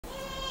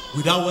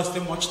Without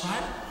wasting much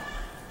time,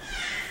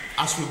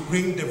 as we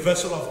bring the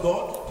vessel of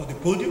God to the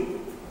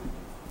podium,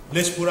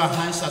 let's put our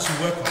hands as we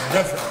welcome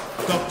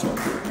Reverend Dr.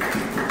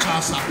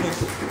 Charles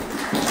Apoki.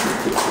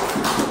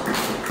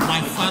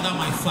 My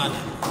father,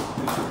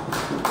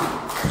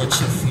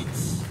 touch your feet.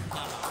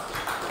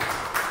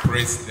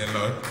 Praise the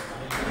Lord.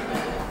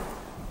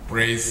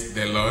 Praise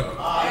the Lord.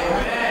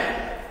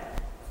 Amen.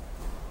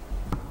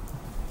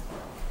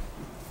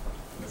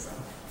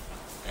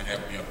 Can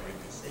help me operate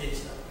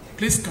this?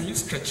 Please, can you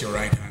stretch your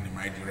right hand in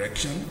my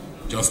direction?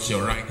 Just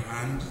your right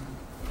hand,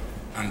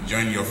 and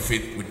join your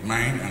faith with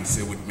mine and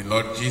say with me,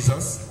 Lord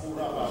Jesus,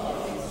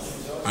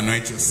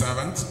 anoint your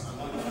servant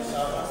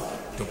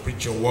to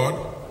preach your word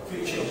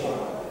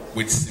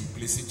with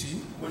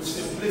simplicity,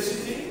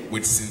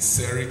 with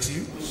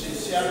sincerity,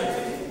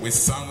 with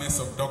soundness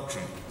of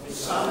doctrine.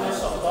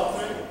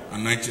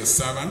 Anoint your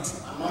servant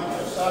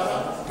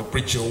to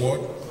preach your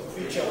word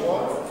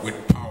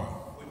with power.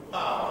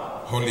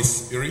 Holy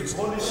Spirit,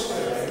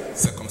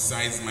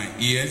 circumcise my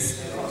ears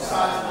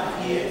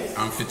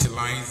and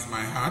fertilize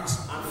my heart,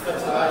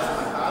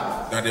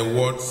 that the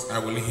words I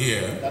will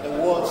hear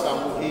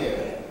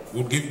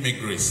will give me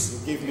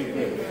grace,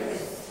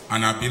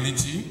 an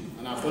ability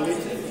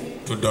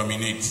to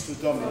dominate.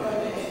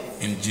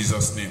 In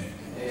Jesus' name.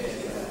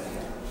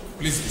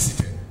 Please be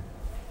seated.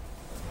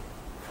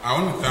 I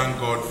want to thank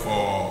God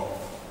for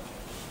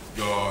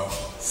your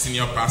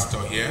senior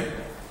pastor here.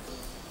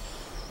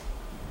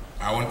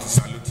 I want to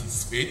salute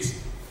his faith.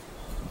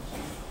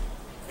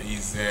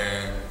 His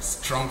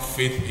strong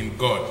faith in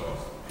God.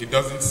 He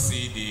doesn't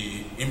see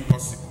the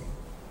impossible.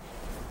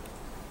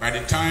 By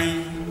the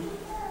time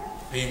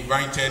he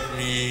invited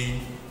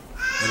me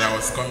that I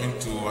was coming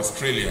to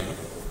Australia,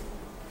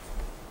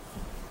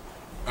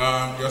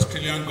 the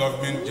Australian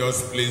government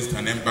just placed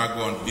an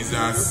embargo on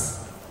visas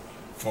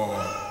for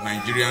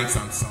Nigerians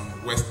and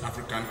some West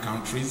African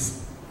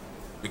countries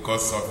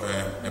because of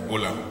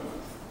Ebola.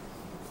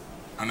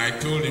 And I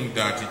told him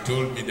that, he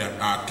told me that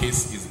our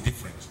case is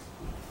different.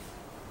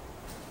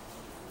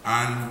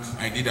 And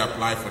I did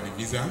apply for the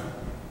visa.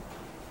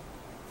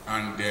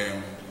 And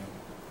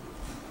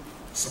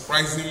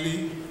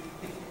surprisingly,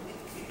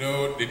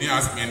 no, they didn't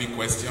ask me any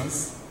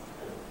questions.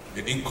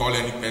 They didn't call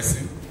any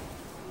person.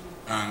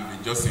 And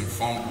they just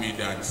informed me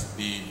that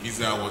the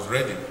visa was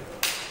ready.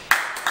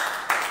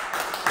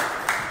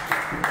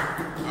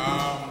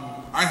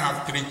 I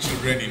have 3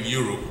 children in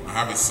Europe. I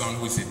have a son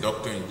who is a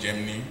doctor in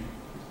Germany.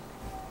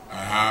 I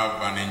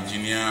have an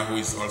engineer who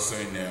is also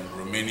in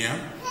Romania,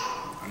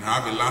 and I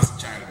have a last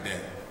child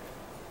there.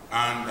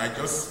 And I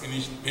just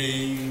finished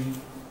paying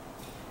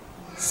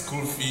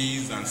school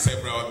fees and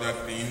several other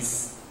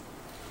things,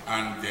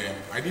 and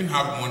I didn't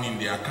have money in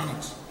the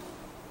account.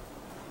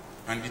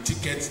 And the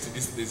tickets to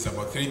this place is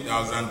about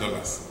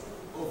 $3,000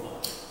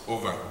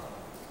 over.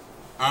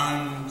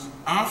 And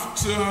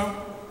after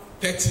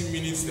 30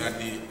 minutes that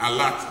the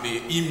alert,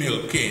 the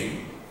email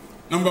came,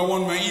 number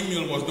one, my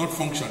email was not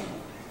functioning.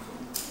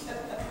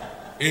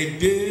 A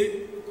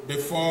day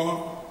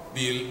before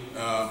the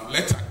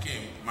letter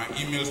came, my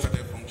email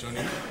started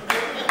functioning.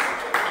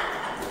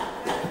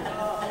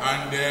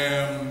 And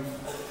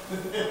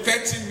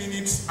 30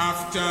 minutes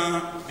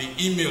after the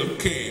email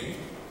came,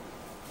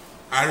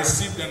 I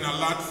received an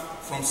alert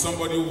from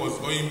somebody who was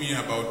owing me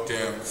about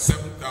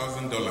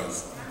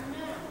 $7,000.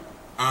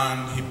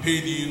 And he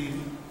paid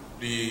in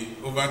the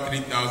over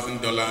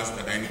 $3,000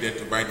 that I needed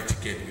to buy the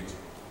ticket with.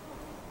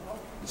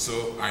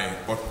 So I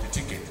bought the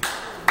ticket.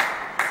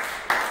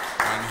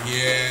 And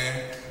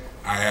here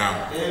I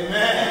am.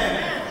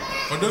 Amen.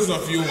 For those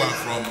of you who are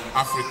from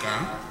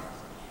Africa,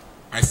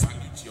 I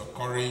salute your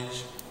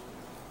courage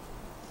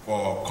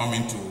for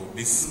coming to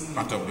this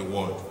part of the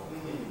world.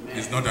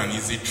 It's not an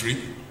easy trip.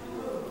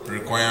 It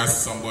requires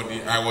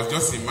somebody. I was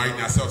just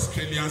imagining, I said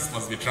Australians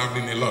must be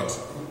traveling a lot.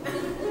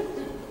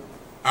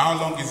 How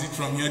long is it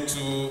from here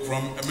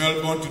from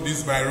Melbourne to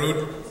this by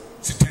road?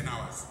 It's 10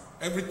 hours.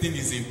 Everything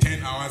is in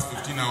 10 hours,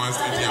 15 hours,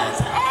 20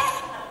 hours.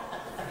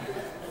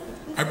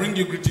 I bring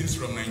you greetings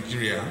from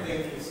Nigeria,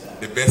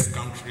 the best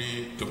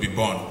country to be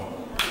born.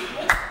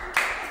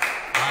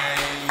 I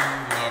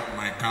love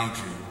my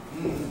country.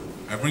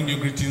 I bring you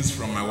greetings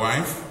from my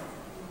wife.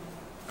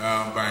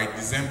 By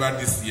December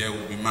this year,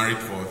 we'll be married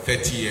for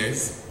 30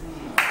 years.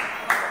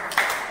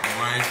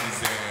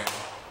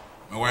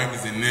 My wife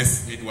is a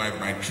nurse midwife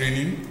by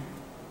training.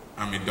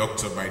 I'm a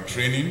doctor by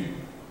training.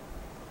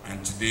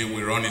 And today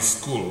we run a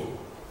school.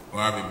 We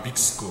have a big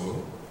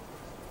school.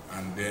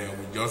 And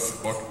we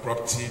just bought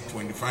property,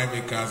 25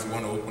 acres. We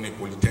want to open a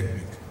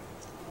polytechnic.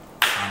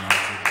 An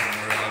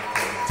entrepreneurial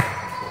polytechnic.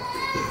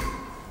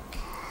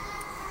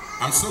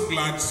 I'm so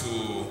glad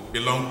to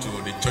belong to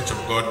the Church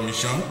of God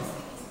mission.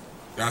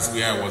 That's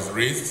where I was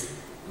raised.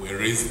 We were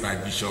raised by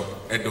Bishop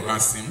Edo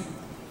Hassim.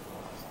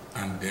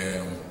 And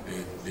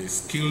the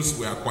skills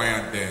we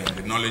acquired there,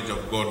 the knowledge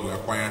of God we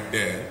acquired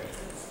there,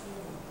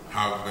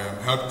 have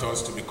helped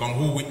us to become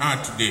who we are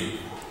today.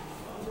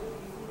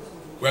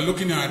 We're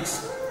looking at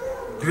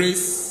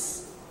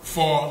grace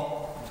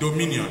for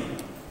dominion.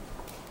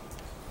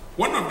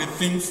 One of the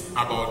things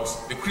about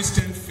the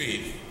Christian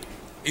faith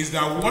is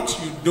that what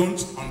you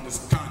don't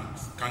understand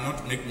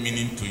cannot make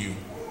meaning to you.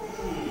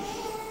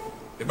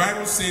 The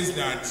Bible says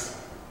that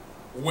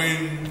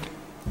when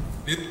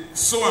the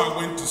sower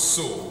went to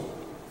sow,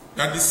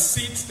 that the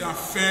seeds that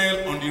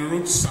fell on the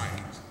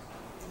roadside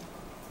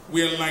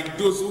were like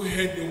those who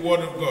heard the word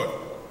of God,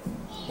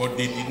 but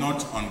they did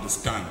not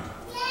understand.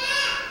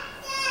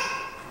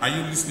 Are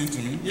you listening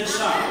to me? Yes,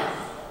 sir.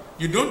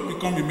 You don't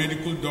become a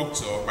medical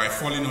doctor by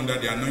falling under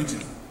the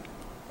anointing.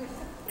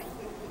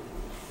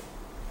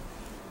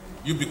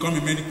 You become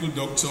a medical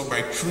doctor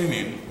by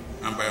training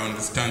and by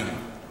understanding.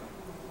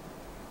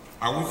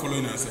 Are we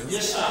following ourselves?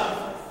 Yes,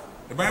 sir.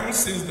 The Bible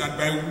says that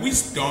by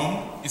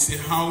wisdom is a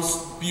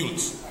house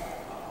built.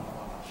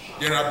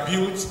 There are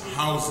built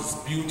houses,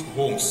 built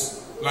homes.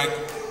 Like,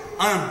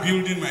 I am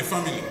building my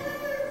family.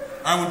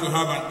 I want to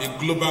have a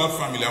global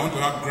family. I want to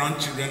have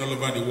grandchildren all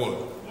over the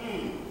world.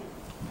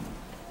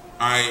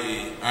 I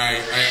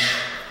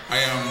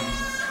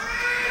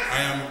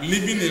am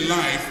living a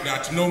life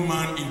that no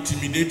man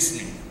intimidates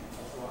me.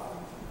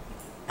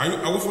 Are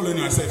we following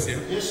ourselves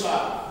here? Yes,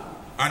 sir.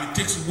 And it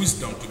takes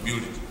wisdom to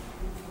build it.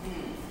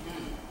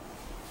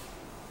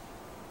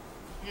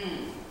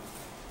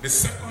 The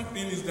second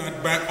thing is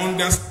that by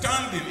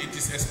understanding it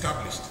is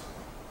established.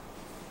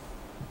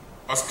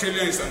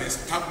 Australia is an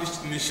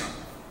established nation,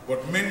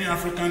 but many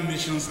African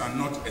nations are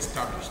not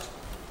established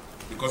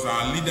because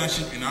our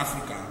leadership in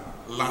Africa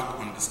lack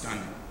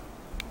understanding.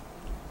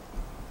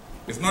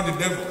 It's not the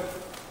devil.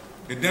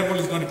 The devil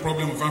is not the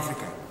problem of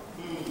Africa.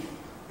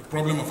 The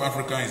problem of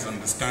Africa is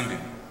understanding.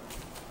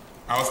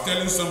 I was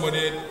telling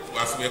somebody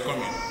as we were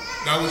coming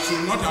that we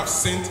should not have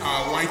sent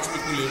our white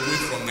people away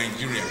from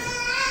Nigeria.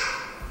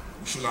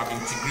 We should have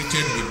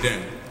integrated with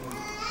them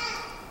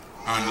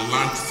and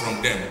learned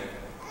from them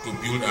to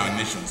build our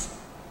nations.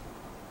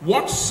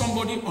 What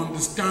somebody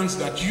understands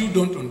that you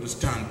don't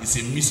understand is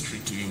a mystery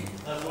to you.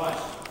 That's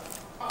right.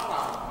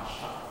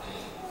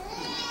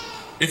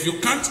 If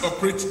you can't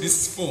operate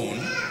this phone,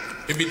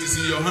 if it is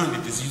in your hand,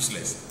 it is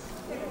useless.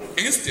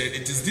 Instead,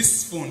 it is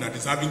this phone that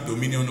is having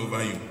dominion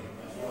over you.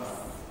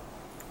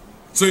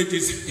 So it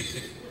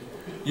is,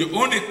 you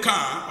own a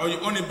car or you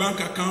own a bank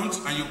account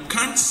and you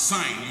can't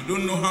sign, you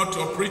don't know how to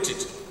operate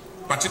it,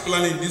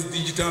 particularly in this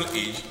digital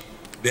age,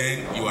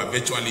 then you are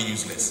virtually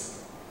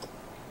useless.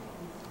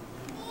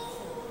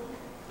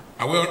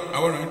 Are we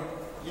all right?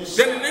 Yes,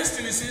 then the next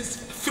thing it says,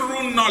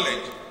 through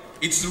knowledge,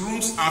 its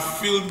rooms are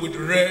filled with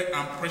rare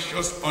and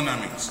precious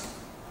ornaments.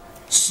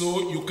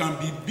 So you can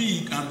be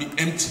big and be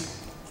empty.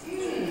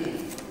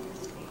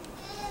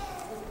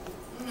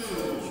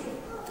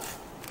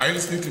 Are you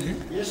listening to me?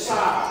 Yes, sir.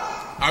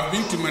 I've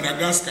been to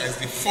Madagascar. It's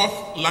the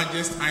 4th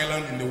largest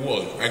island in the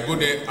world. I go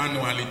there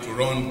annually to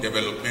run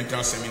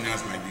developmental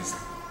seminars like this.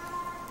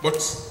 But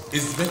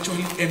it's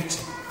virtually empty.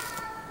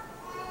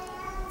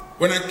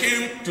 When I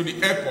came to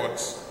the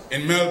airport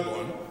in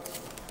Melbourne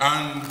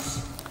and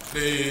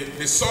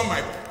they saw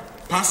my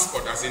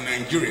passport as a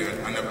Nigerian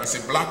and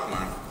as a black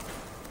man,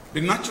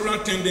 the natural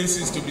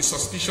tendency is to be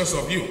suspicious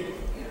of you.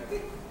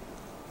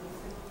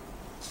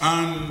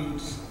 And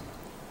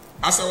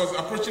as I was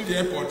approaching the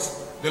airport,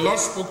 the Lord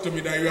spoke to me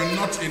that you are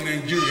not a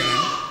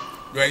Nigerian,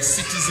 you are a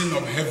citizen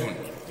of heaven.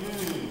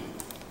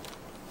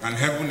 And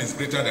heaven is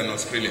greater than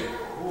Australia.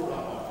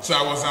 So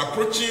I was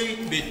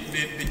approaching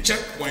the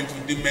checkpoint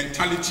with the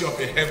mentality of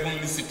a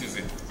heavenly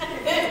citizen.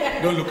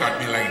 Don't look at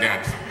me like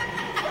that.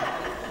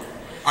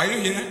 Are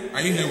you here?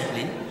 Are you here with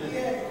me?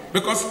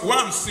 Because while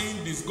I'm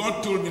saying this,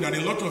 God told me that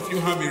a lot of you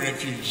have a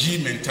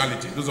refugee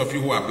mentality. Those of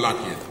you who are black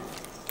here,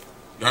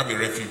 you have a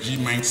refugee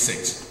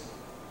mindset.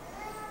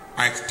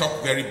 I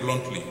talk very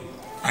bluntly.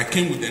 I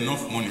came with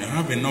enough money. I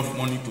have enough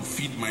money to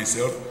feed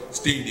myself,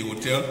 stay in the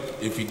hotel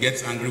if he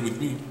gets angry with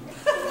me.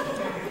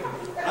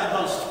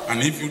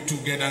 And if you two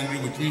get angry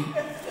with me,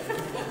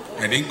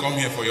 I didn't come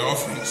here for your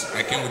offerings.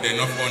 I came with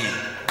enough money.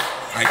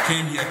 I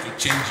came here to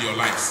change your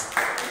lives.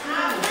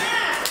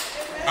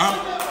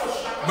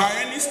 By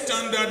any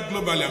standard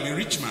globally, I'm a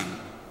rich man.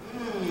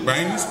 By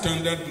any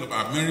standard global,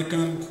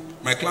 American,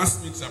 my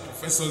classmates are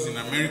professors in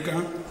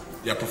America,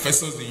 they are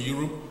professors in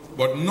Europe,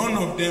 but none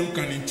of them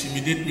can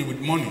intimidate me with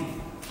money.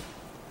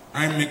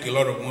 I make a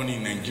lot of money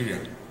in Nigeria.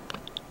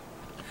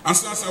 And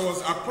so as I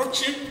was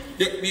approaching,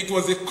 it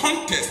was a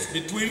contest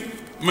between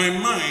my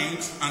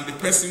mind and the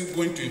person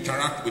going to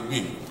interact with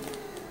me.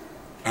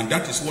 And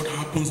that is what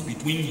happens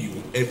between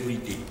you every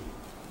day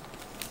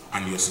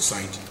and your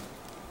society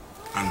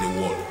and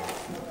the world.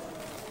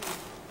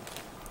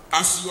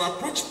 As you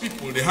approach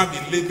people, they have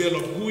a label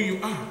of who you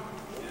are.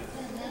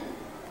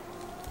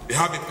 They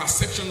have a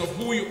perception of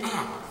who you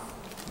are.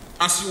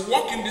 As you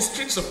walk in the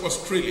streets of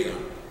Australia,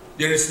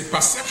 there is the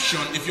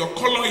perception, if your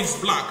color is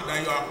black,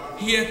 that you are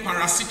here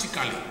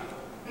parasitically.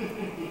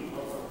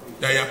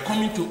 That you are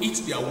coming to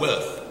eat their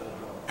wealth.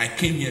 I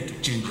came here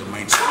to change your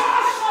mindset.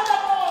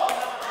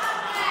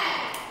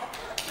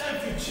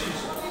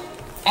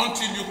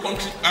 Until you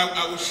contribute,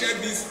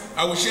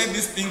 I will share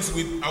these things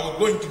with, I will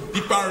go into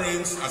deeper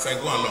realms as I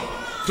go along.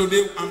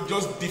 Today, I'm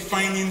just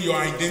defining your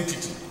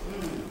identity.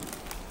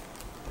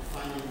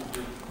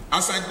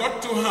 As I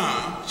got to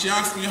her, she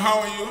asked me, how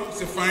are you? I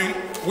said, fine.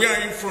 Where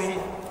are you from?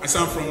 I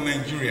said, I'm from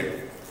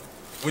Nigeria.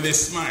 With a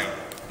smile,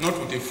 not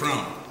with a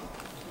frown.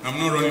 I'm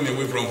not running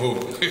away from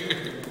home.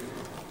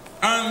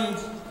 And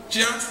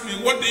she asked me,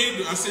 what do you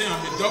do? I said,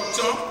 I'm a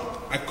doctor.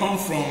 I come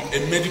from a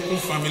medical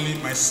family.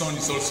 My son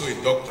is also a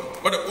doctor.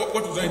 What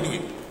was I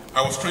doing?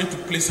 I was trying to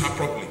place her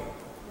properly.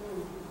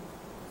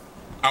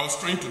 I was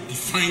trying to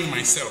define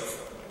myself.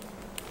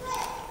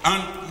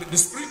 And the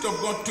Spirit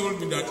of God told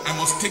me that I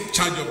must take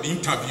charge of the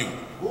interview.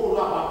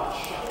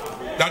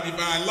 That if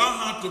I allow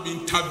her to be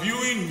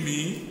interviewing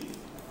me,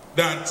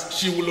 that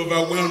she will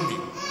overwhelm me.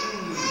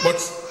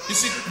 But you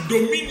see,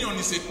 dominion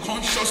is a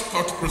conscious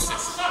thought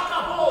process.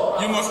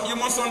 You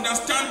must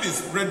understand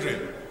this,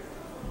 brethren.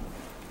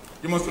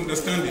 You must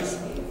understand this.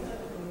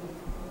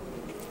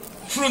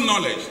 Through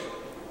knowledge.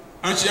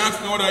 And she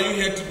asked me, what are you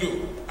here to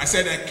do? I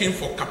said, I came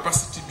for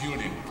capacity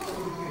building.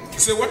 She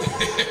said, what?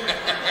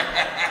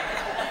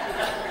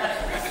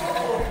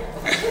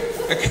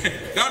 Okay.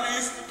 That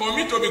means for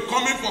me to be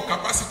coming for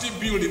capacity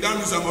building, that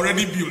means I'm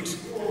already built.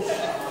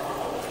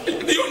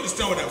 Do you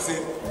understand what I'm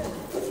saying?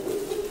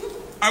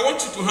 I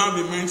want you to have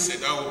a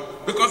mindset,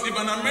 because if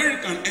an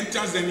American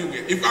enters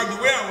anywhere, if the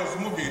way I was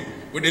moving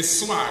with a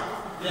swag,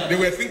 they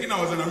were thinking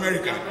I was an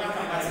American.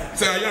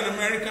 So, are you an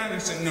American? I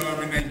said, no, I'm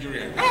a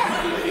Nigerian. But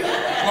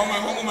my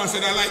home woman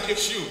said, I like your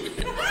shoe.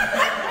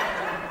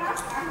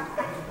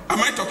 Am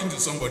I talking to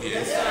somebody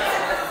else?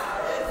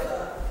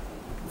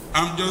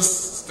 I'm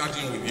just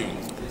starting with you.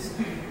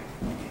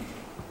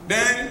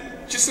 Then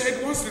she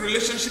said, what's the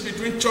relationship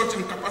between church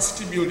and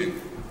capacity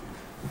building?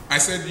 I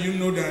said, you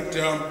know that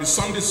the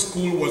Sunday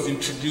school was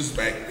introduced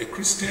by a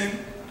Christian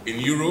in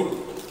Europe,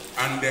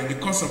 and then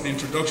because of the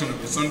introduction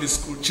of the Sunday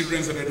school,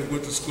 children started to go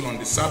to school on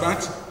the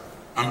Sabbath,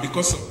 and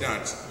because of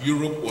that,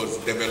 Europe was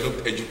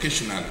developed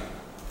educationally.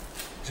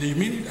 So you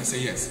mean it? I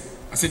said, yes.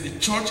 I said, the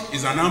church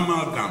is an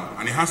amalgam,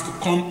 and it has to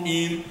come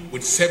in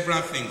with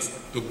several things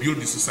to build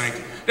the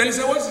society. Then he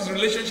said, what is the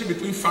relationship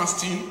between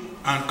fasting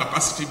and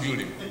capacity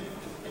building?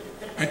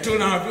 I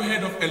told her, have you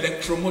heard of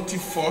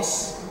electromotive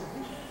force?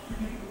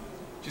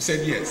 She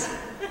said, yes.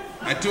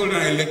 I told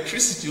her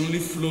electricity only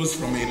flows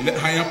from a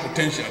higher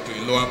potential to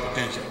a lower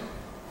potential.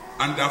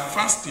 And that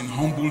fasting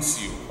humbles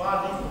you.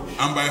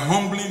 And by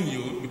humbling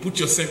you, you put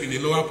yourself in a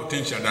lower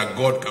potential that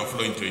God can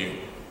flow into you.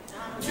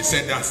 She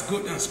said, that's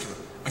good, that's true.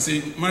 I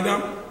said,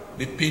 madam,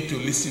 they pay to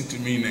listen to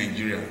me in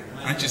Nigeria.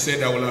 And she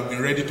said, I will have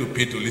been ready to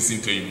pay to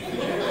listen to you.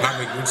 Have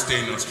a good stay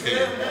in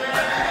Australia.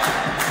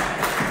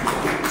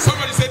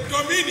 Somebody said,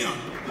 dominion.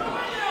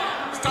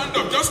 Stand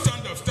up, just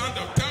stand up, stand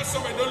up. Tell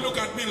somebody, don't look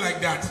at me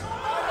like that.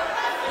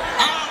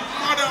 I'm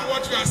more than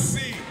what you are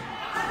seeing.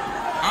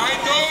 I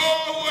know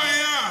who I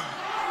am.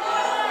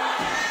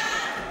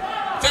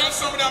 Tell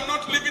somebody, I'm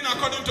not living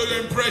according to your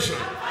impression.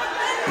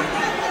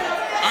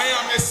 I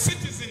am a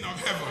citizen of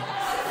heaven.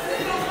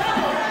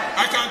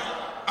 I can't.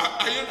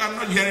 I'm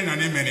not hearing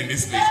an amen in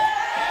this place.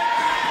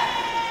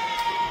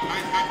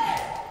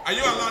 Are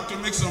you allowed to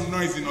make some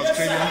noise in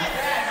Australia?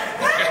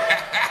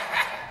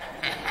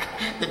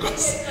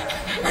 Because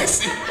I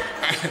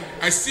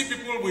see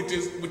people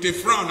with a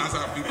frown as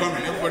I've been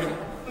coming. Everybody.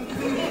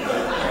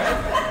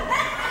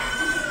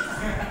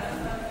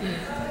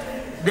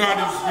 God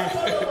is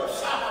good.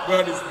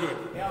 God is good.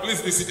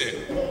 Please be seated.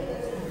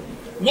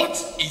 What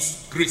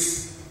is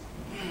grace?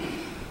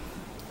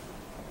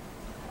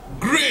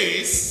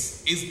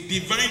 Grace is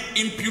divine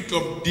input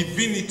of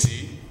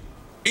divinity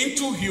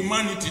into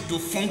humanity to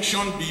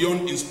function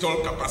beyond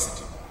installed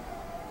capacity.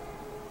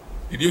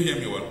 Did you hear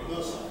me well?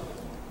 No, sir.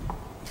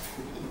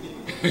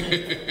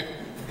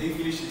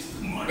 English is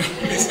too much.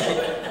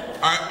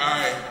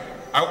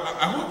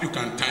 I hope you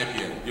can type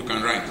here. You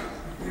can write.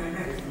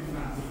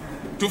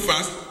 Too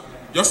fast?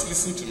 Just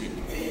listen to me.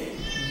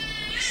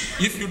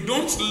 If you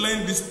don't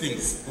learn these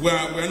things,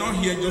 we're not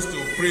here just to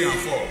pray and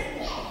fall.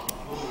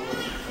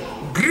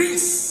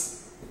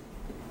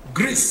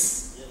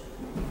 Grace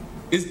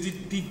is the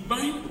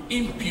divine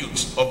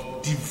input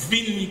of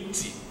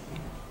divinity,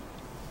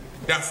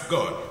 that's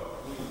God,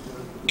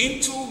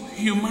 into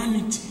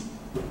humanity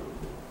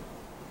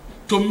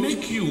to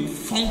make you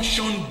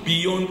function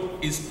beyond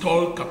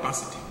installed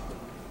capacity.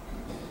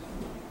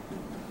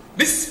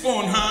 This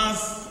phone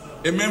has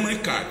a memory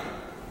card.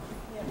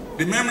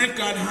 The memory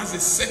card has a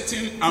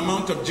certain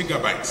amount of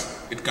gigabytes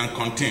it can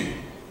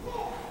contain.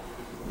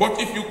 But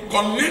if you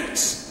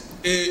connect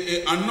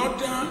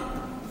another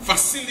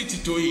facility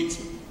to it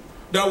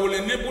that will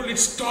enable it to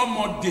store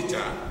more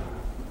data,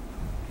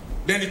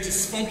 then it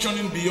is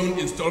functioning beyond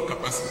installed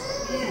capacity.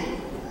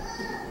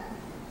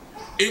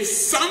 If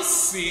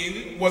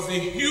Samson was a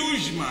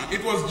huge man,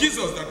 it was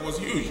Jesus that was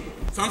huge.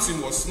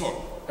 Samson was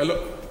small.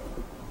 Hello?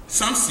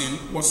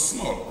 Samson was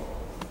small.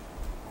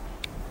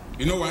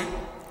 You know why?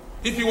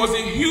 If he was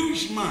a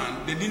huge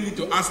man, they didn't need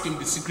to ask him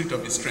the secret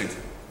of his strength.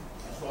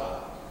 That's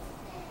right.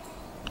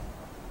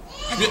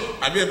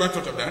 Have you ever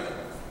thought of that?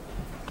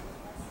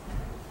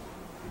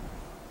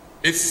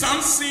 If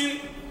Samson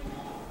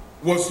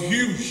was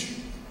huge,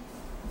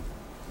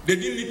 they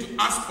didn't need to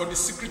ask for the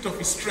secret of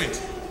his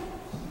strength.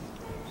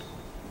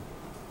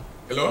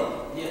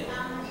 Hello? Yes.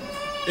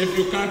 If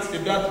you can't,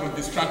 if that will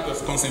distract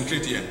us,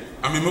 concentrate here.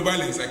 I'm a mobile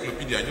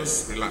encyclopedia,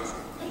 just relax.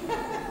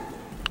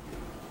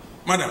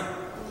 Madam,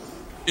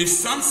 if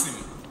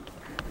Samson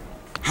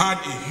had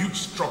a huge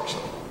structure,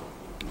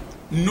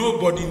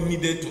 nobody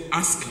needed to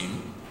ask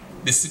him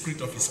the secret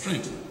of his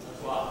strength.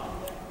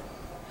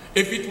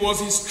 If it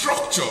was his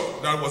structure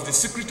that was the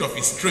secret of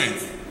his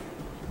strength,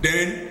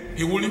 then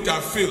he wouldn't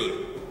have failed.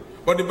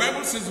 But the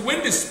Bible says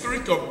when the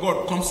Spirit of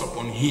God comes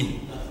upon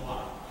him,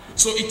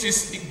 so it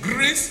is,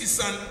 grace is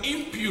an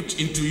input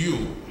into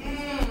you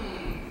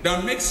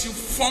that makes you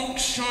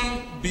function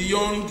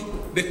beyond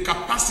the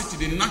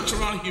capacity, the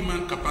natural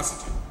human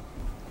capacity.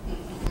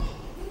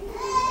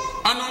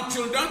 And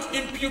until that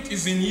input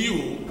is in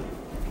you,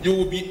 you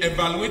will be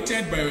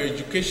evaluated by your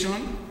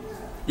education,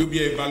 you'll be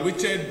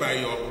evaluated by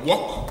your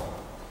work,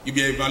 you'll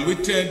be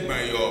evaluated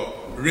by your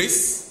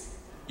race,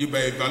 you'll be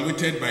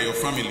evaluated by your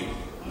family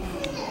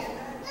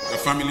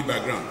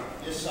background.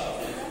 Yes,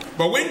 sir.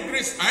 But when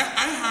grace, I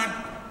had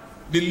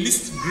the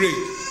least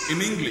grade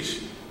in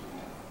English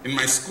in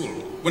my school,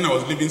 when I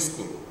was leaving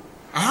school.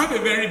 I had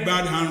a very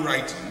bad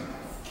handwriting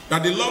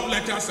that the love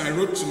letters I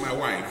wrote to my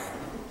wife,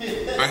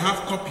 I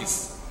have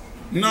copies.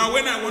 Now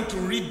when I want to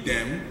read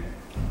them,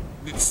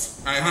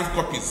 I have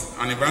copies,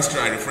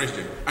 anniversary, I refresh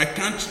them. I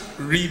can't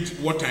read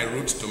what I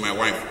wrote to my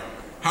wife.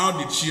 How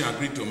did she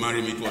agree to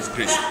marry me? It was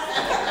grace.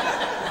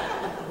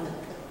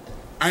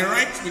 I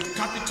write with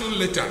capital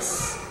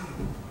letters.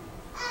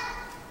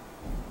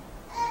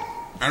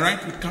 I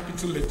write with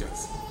capital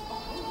letters.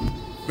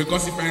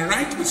 Because if I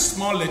write with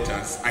small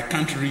letters, I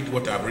can't read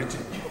what I've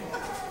written.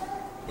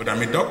 But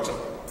I'm a doctor.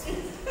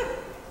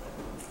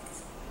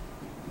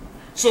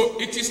 So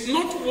it is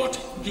not what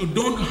you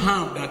don't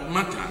have that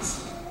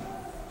matters.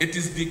 It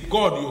is the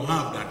God you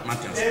have that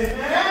matters.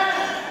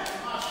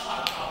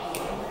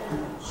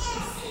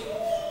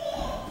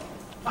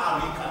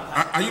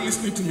 Are you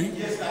listening to me?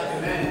 Yes,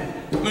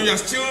 amen. No, you are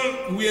still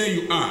where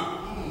you are.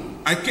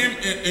 I came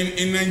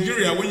in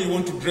Nigeria, when you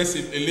want to dress a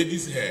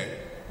lady's hair,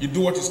 you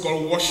do what is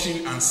called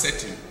washing and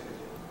setting.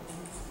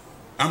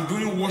 I'm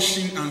doing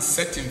washing and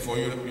setting for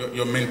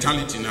your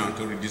mentality now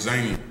to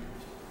redesign it.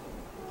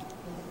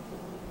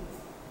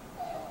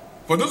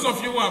 For those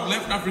of you who have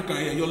left Africa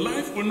here, your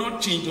life will not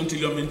change until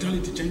your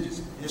mentality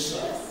changes. Yes,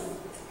 sir.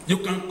 You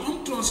can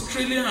come to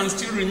Australia and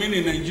still remain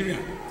in Nigeria.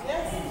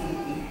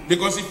 Yes.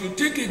 Because if you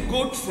take a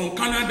goat from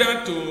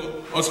Canada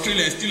to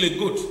Australia, it's still a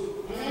goat.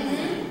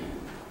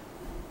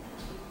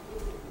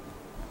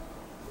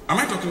 Am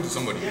I talking to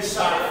somebody? Yes,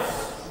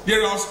 sir.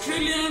 There are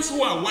Australians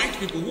who are white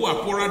people who are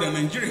poorer than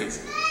Nigerians.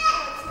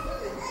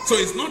 So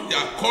it's not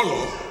their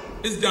color,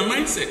 it's their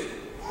mindset.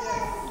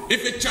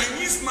 If a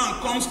Chinese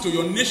man comes to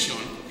your nation,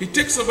 he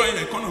takes over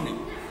your economy.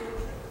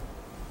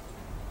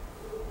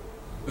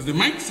 It's the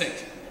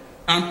mindset.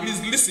 And please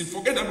listen,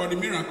 forget about the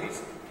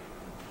miracles.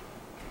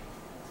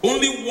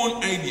 Only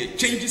one idea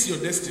changes your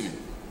destiny.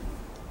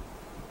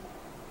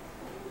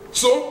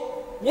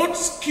 So, what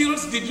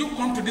skills did you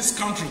come to this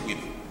country with?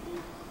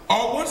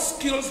 Or what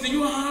skills do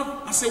you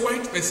have as a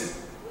white person?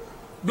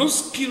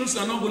 Those skills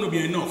are not going to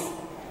be enough.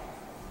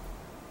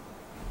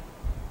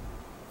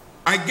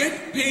 I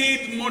get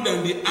paid more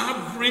than the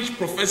average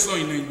professor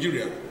in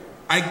Nigeria.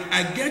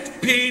 I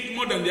get paid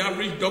more than the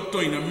average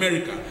doctor in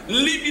America.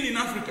 Living in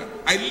Africa.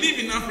 I live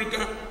in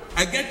Africa.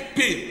 I get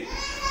paid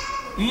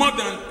more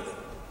than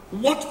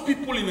what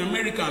people in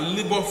America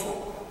labor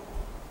for.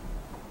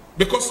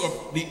 Because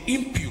of the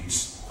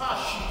inputs.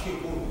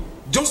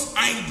 Just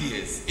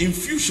ideas,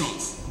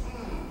 infusions.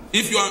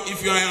 If you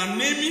are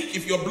anemic,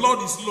 if your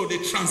blood is low, they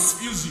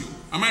transfuse you.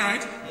 Am I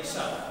right? Yes,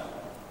 sir.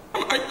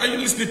 Are you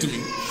listening to me?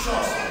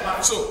 Sure, sir.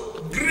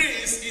 So,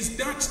 grace is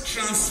that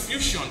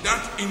transfusion,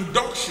 that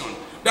induction,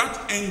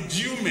 that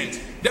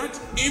endowment, that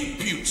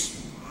input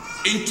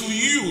into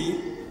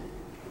you.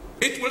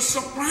 It will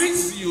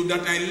surprise you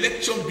that I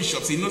lecture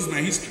bishops. He knows my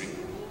history.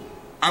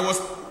 I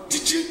was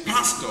teaching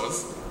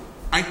pastors.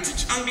 I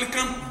teach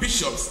Anglican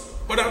bishops,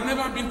 but I've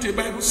never been to a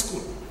Bible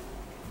school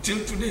till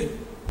today.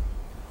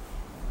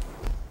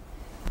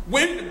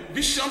 When the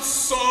bishop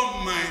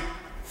saw my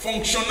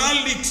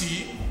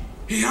functionality,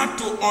 he had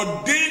to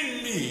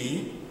ordain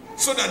me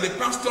so that the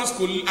pastors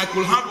I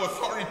could have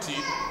authority.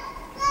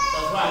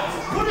 That's right.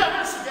 Put your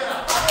hands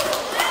together.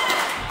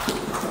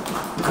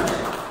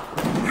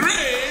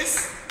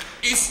 Grace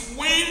is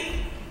when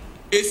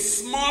a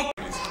small,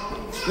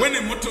 when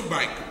a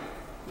motorbike,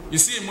 you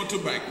see a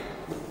motorbike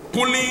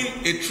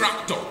pulling a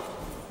tractor,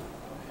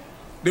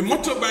 the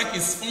motorbike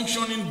is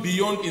functioning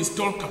beyond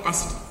installed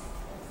capacity.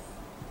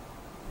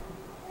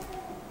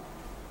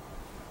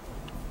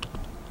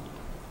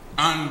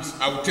 And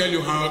I will tell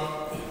you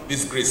how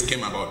this grace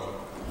came about.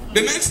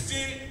 The next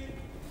thing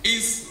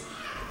is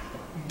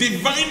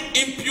divine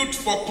input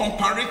for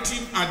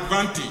comparative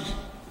advantage.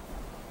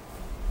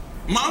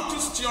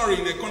 Malthus' theory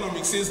in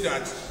economics says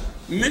that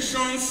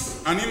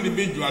nations and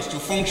individuals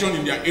should function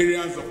in their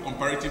areas of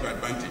comparative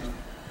advantage.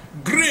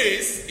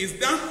 Grace is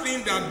that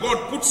thing that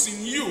God puts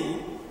in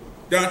you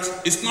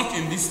that is not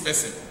in this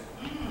person.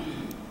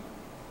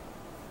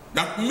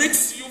 that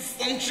makes you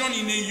function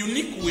in a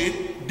unique way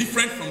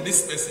different from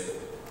this person.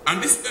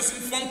 And this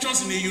person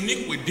functions in a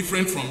unique way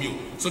different from you,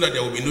 so that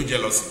there will be no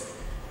jealousy.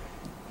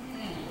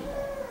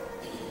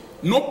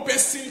 No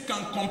person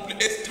can complain.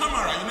 A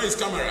stammerer, you know a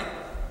stammerer?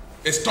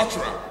 A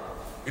stutterer.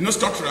 You know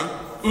stutterer?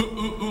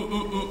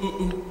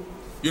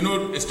 You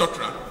know a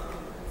stutterer?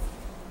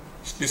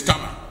 The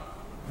stammer.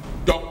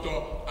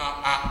 Dr.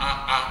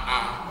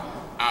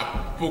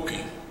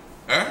 Apoki.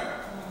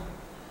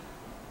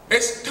 A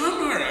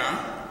stammerer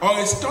or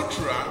a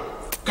stutterer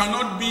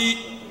cannot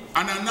be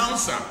an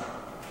announcer.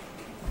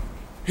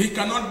 He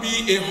cannot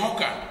be a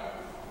hawker.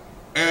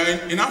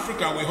 In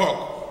Africa we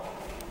hawk.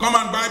 Come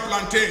and buy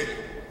plantain.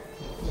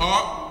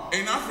 Or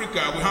in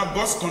Africa we have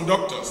bus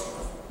conductors.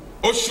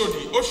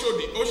 Oshodi,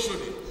 Oshodi,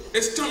 Oshodi.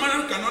 A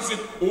stammerer cannot say,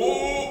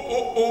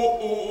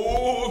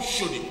 oh,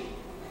 Oshodi.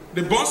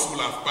 The bus will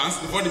have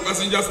passed before the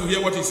passengers will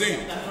hear what he's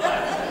saying.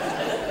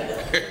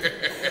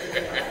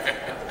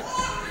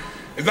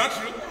 Is that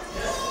true?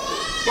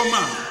 But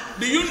ma'am,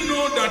 do you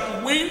know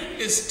that when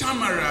a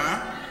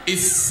stammerer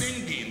is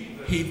singing,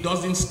 he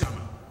doesn't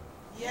stammer?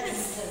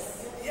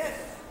 Yes. Yes.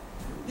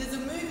 There's a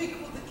movie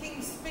called The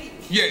King's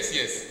Speech. Yes,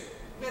 yes.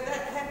 Where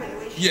that happened.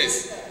 Where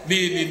yes.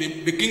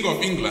 The King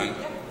of England,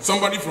 yeah.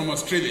 Somebody from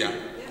Australia,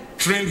 yeah.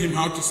 Trained him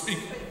how to speak.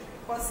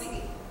 By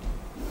singing.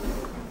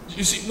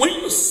 You see, when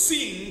you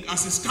sing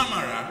as a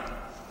stammerer,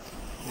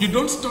 you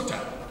don't stutter.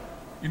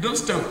 You don't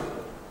stammer.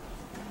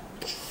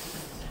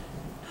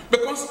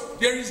 Because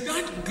there is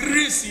that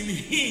grace in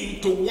him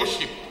to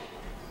worship.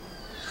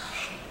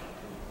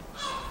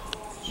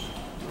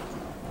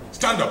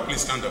 Stand up,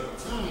 please stand up.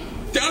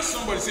 Tell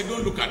somebody, say,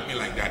 don't look at me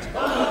like that. Don't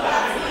look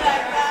at me like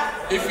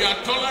that. If you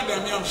are taller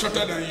than me, I'm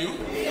shorter than you.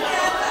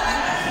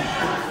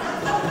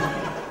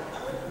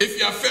 If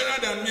you are fairer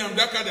than me, I'm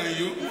darker than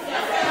you.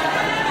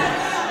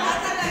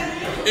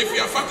 If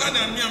you are fatter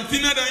than me, I'm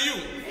thinner than you.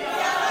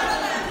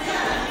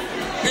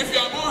 If you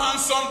are more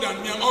handsome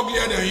than me, I'm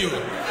uglier than you.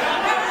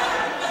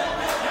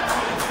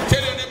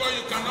 Tell your neighbor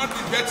you cannot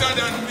be better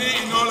than me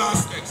in all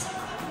aspects.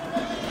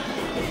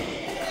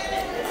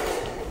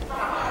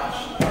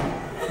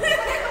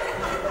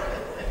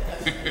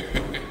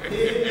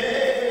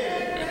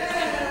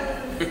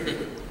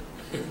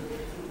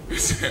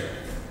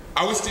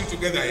 Are we still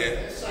together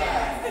here?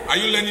 Are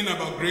you learning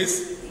about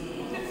grace?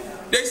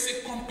 There's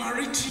a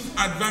comparative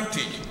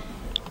advantage.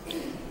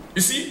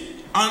 You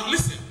see? And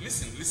listen,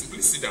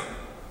 please sit down.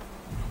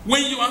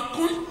 When you are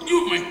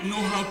you might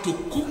know how to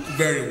cook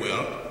very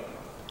well.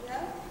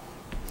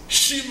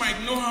 She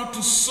might know how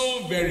to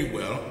sew very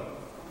well.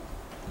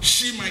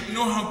 She might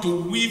know how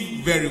to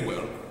weave very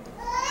well.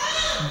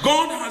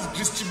 God has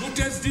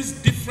distributed these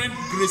different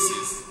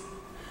graces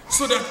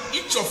so that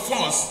each of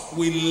us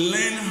will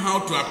learn how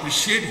to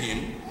appreciate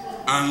Him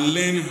and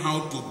learn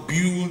how to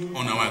build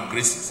on our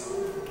graces.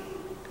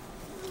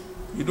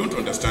 You don't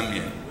understand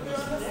me?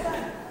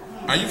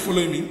 Are you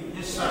following me?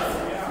 Yes,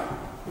 sir.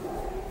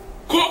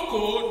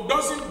 Cocoa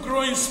doesn't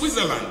grow in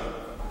Switzerland.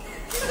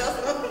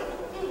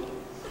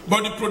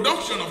 But the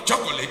production of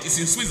chocolate is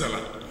in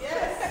Switzerland.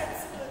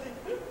 Yes.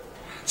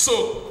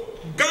 So,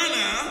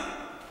 Ghana,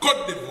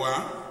 Cote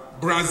d'Ivoire,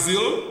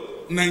 Brazil,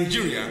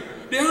 Nigeria,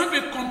 they have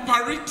a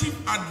comparative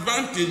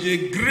advantage,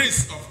 a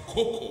grace of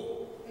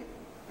cocoa.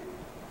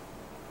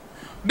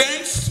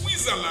 Then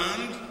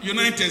Switzerland,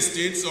 United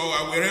States, or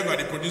wherever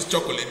they produce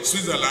chocolate,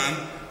 Switzerland,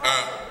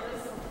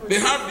 they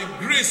have the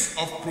grace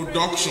of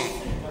production.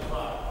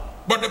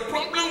 But the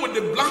problem with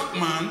the black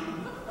man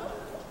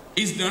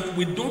is that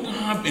we don't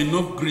have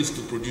enough grace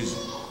to produce.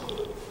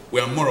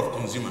 We are more of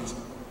consumers.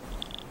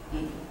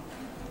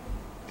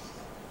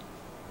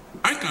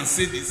 I can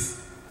say this,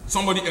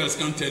 somebody else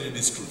can tell you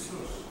this truth.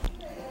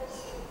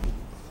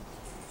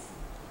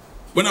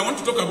 When I want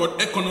to talk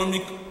about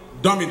economic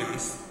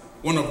dominance,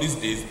 one of these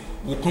days,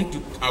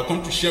 I'll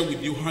come to share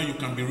with you how you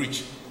can be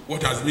rich,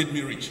 what has made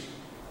me rich.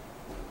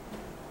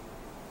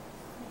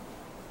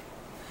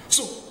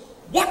 So,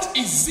 what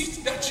is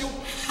it that you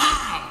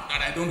have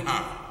that I don't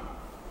have?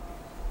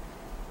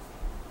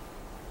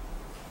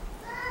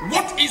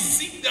 What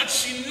is it that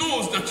she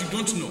knows that you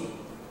don't know?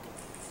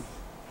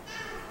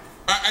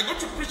 I got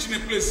to preach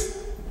in a place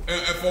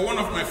for one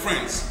of my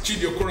friends,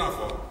 Chidi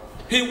Okorafor.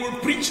 He will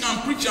preach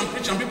and preach and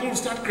preach and people will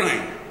start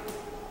crying.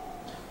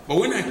 But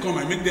when I come,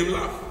 I make them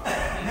laugh.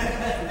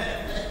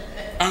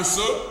 And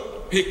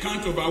so, he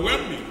can't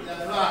overwhelm me.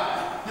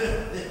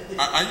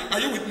 Are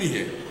you with me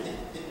here?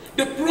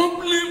 The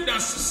problem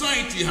that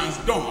society has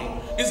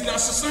done is that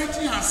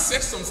society has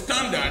set some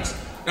standards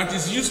that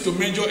is used to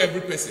measure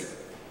every person.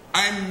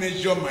 I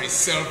measure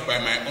myself by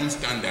my own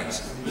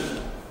standards.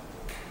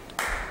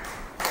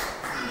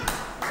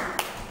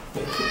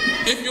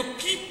 If you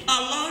keep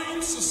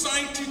allowing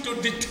society to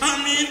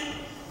determine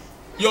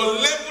your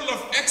level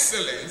of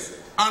excellence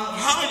and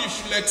how you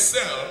should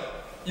excel,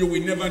 you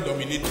will never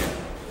dominate them.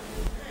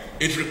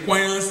 It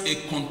requires a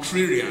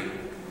contrarian.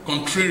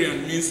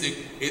 Contrarian means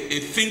a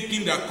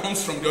thinking that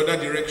comes from the other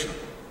direction.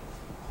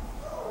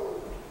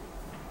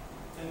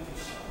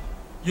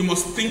 You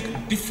must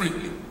think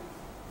differently.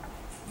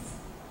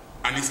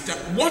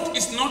 and what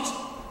is not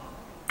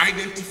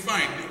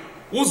identified,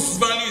 whose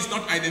value is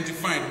not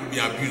identified, will be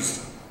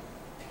abused.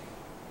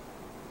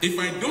 If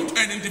I don't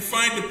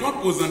identify the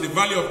purpose and the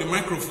value of the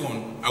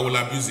microphone, I will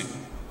abuse it.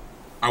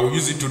 I will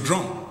use it to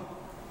drum.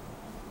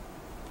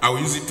 I will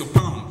use it to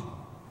pound.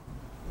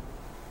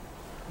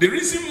 The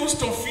reason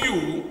most of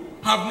you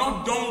have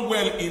not done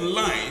well in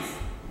life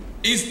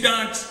is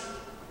that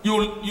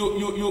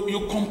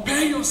you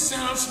compare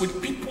yourselves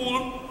with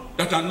people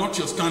that are not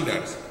your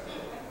standards.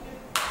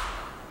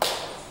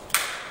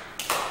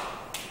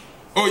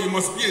 Oh, you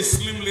must be a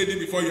slim lady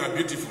before you are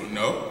beautiful.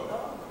 No.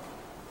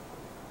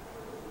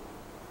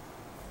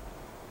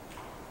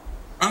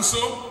 And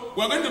so,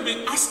 we're going to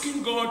be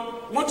asking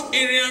God, what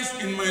areas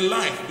in my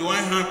life do I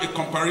have a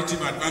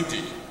comparative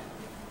advantage?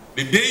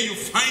 The day you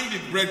find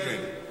it, brethren,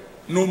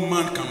 no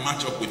man can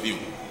match up with you.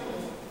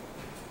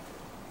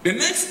 The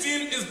next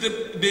thing is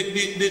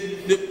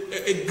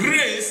a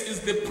grace is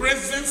the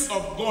presence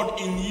of God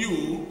in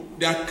you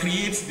that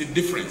creates the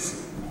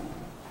difference.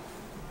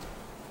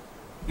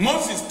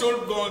 Moses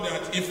told God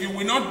that if you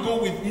will not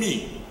go with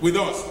me, with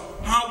us,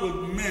 how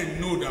will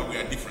men know that we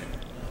are different?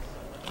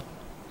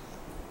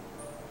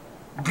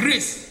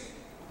 Grace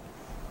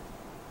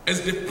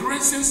is the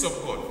presence of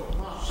God.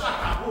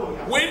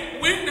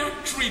 When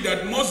that tree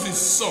that Moses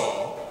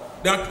saw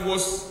that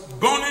was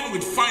burning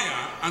with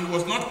fire and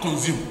was not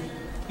consumed,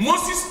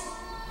 Moses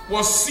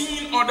was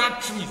seeing other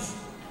trees.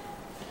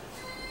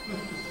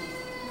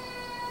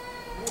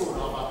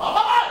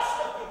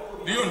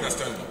 Do you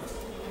understand me?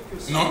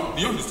 No?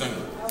 Do you understand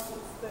me?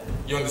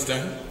 You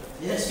understand?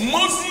 Yes.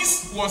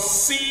 Moses was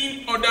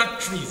seeing other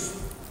trees.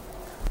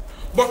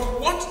 But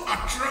what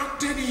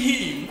attracted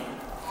him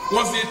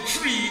was a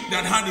tree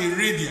that had a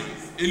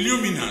radiance, a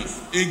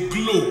luminance, a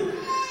glow,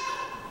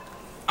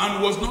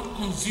 and was not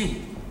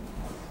consumed.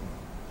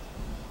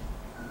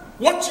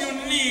 What you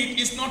need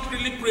is not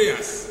really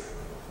prayers.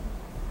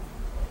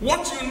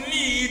 What you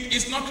need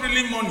is not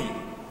really money.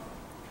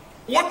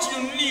 What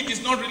you need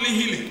is not really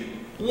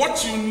healing.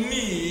 What you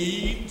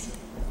need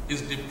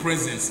is the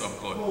presence of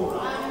God.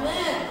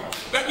 Amen.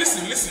 But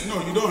listen,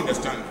 no, you don't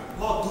understand.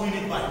 God doing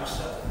it by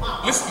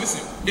himself.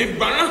 Listen. If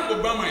Barack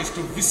Obama is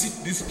to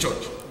visit this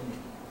church,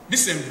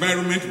 this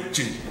environment will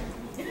change.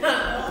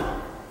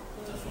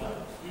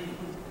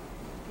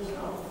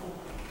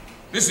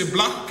 This is a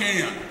black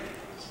Kenyan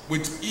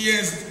with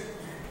ears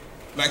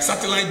like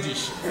satellite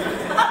dish.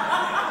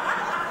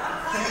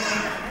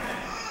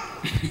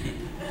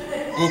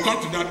 We'll come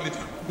to that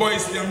later. But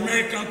it's the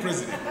American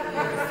president.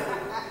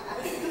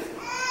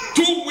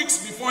 2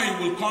 weeks before he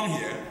will come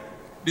here,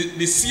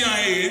 the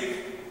CIA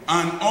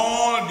and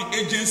all the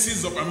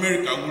agencies of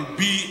America will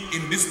be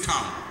in this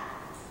town.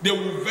 They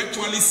will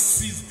virtually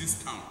seize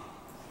this town.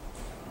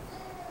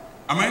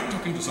 Am I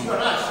talking to someone?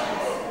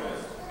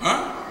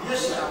 Huh?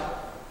 Yes, sir.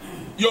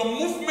 Your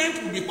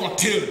movement will be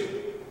curtailed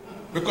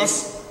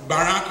because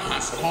Barack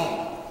has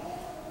come.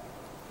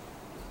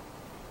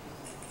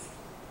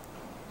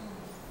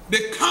 The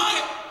car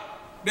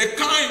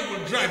he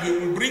will drive, he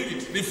will bring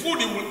it. The food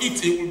he will eat,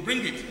 he will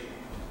bring it.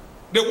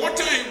 The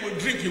water he will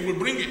drink, he will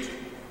bring it.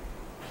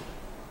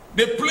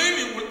 The plane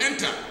he will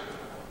enter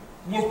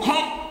will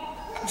come.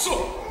 So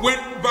when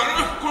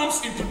Barack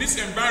comes into this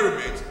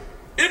environment,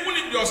 even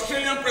if the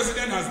Australian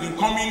president has been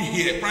coming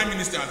here, prime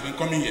minister has been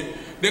coming here,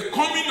 the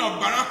coming of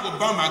Barack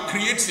Obama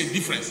creates a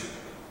difference.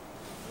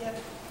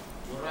 Yep.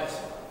 You're right.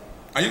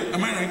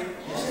 Am I right?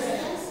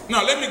 Yes.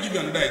 Now let me give you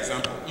another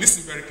example.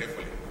 Listen very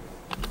carefully.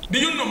 Do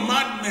you know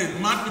mad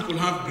people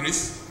have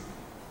grace?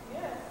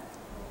 Yes.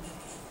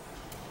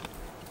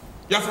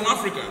 You are from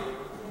Africa.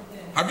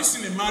 Have you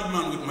seen a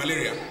madman with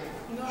malaria?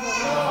 No.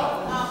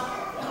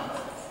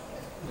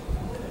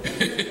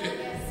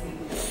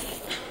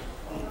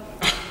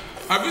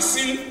 Have you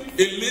seen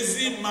a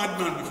lazy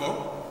madman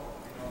before?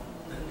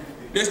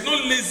 There's no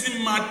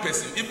lazy mad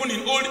person. Even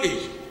in old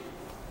age,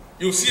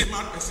 you'll see a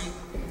mad person.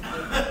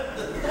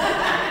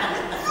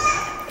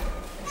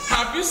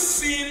 Have you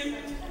seen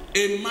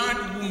a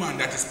mad woman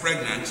that is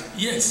pregnant?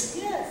 Yes.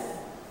 Yes.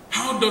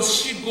 How does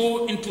she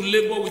go into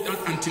labor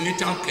without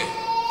antenatal care?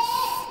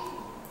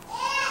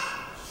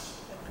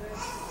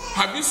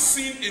 Have you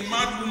seen a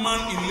mad woman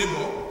in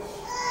labor?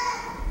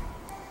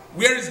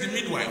 Where is the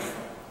midwife?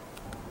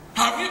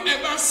 Have you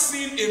ever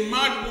seen a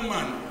mad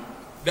woman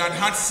that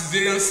had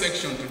cesarean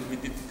section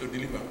to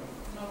deliver?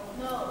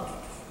 No.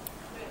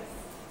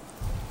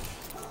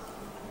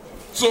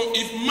 So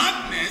if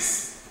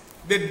madness,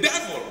 the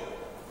devil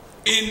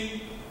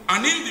in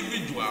an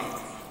individual,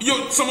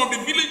 some of the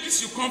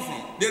villages you come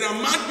from, there are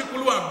mad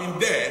people who have been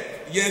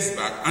there years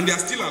back and they are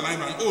still alive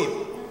and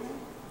old.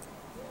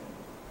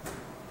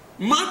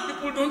 Mad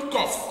people don't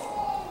cough.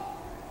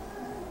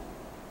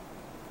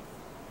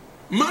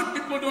 Mad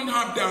people don't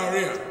have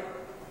diarrhea.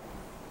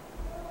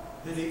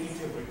 They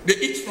eat everything. They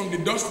eat from the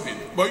dustbin.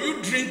 But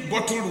you drink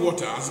bottled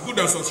water, as good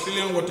as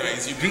Australian water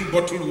is, you drink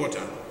bottled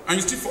water, and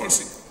you still fall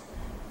sick.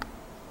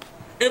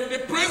 If the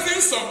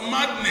presence of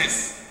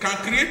madness can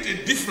create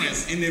a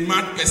difference in a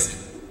mad person,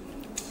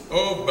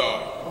 oh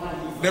God.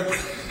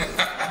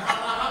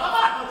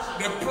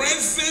 the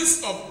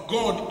presence of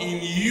God in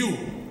you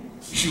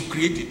should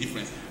create a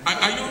difference.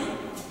 Are you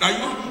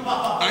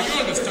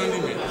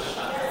understanding me?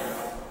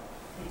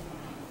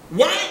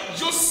 Why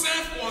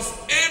Joseph was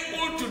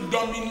able to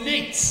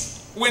dominate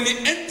when he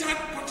entered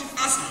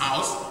Potiphar's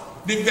house,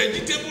 the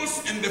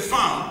vegetables in the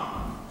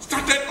farm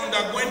started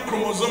undergoing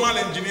chromosomal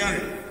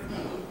engineering.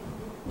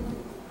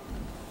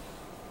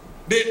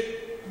 They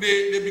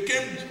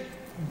became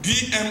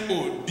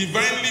DMO,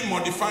 divinely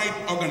modified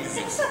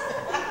organisms.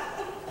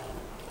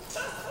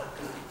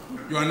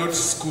 You are not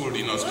schooled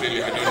in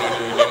Australia. I don't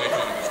know if you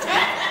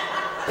understand.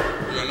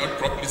 You are not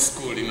properly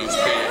schooled in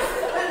Australia.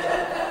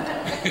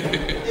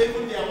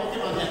 Even they are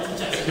working on their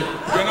teachers now.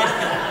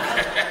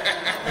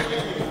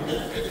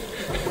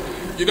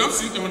 You don't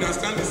seem to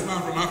understand this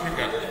man from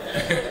Africa.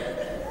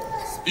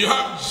 You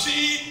have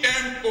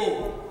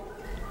GMO,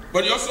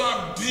 but you also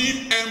have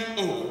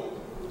DMO.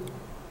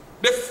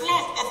 The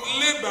flock of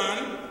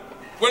Laban,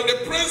 when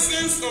the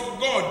presence of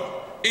God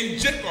in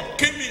Jacob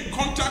came in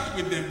contact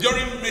with them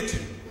during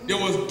mating, there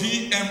was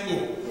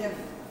DMO. Yeah.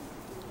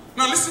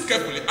 Now listen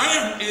carefully. I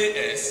am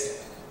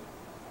AS.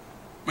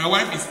 My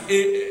wife is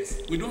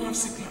AS. We don't have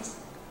sickness.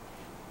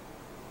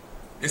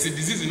 There's a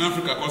disease in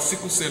Africa called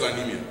sickle cell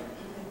anemia.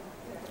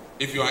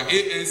 If you are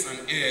AS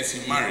and AS,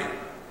 you marry,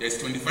 there's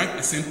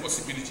 25%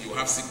 possibility you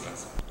have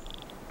sickness.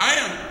 I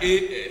am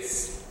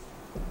AS.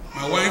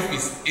 My wife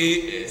is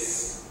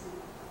AS.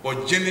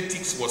 But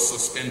genetics was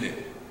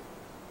suspended.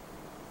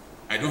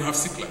 I don't have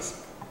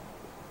sickness.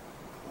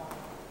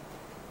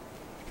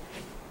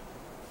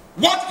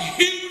 What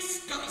heals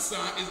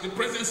cancer is the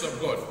presence of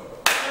God.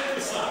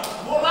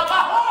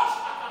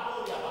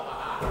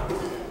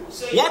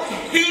 What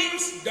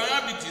heals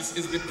diabetes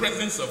is the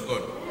presence of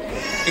God.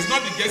 It's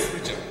not the guest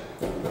preacher.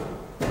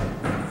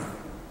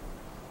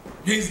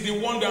 He's the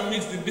one that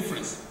makes the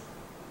difference.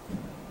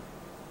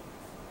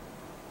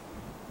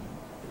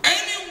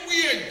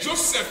 Anywhere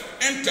Joseph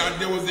entered,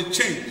 there was a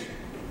change.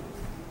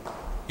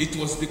 It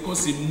was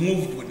because he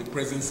moved with the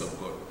presence of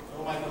God.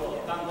 Oh my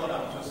God, thank God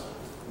I'm Joseph.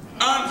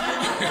 And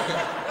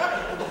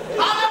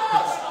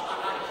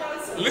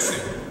listen,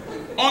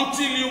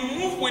 until you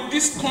move with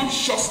this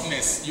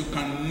consciousness, you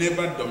can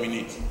never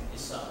dominate.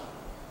 Yes, sir.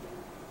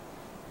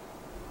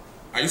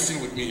 Are you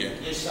still with me here?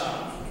 Yes,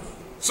 sir.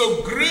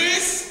 So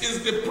grace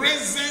is the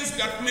presence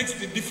that makes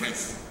the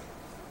difference.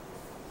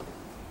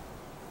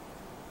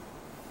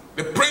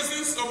 The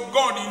presence of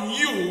God in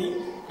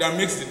you that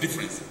makes the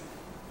difference.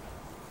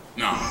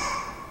 Now,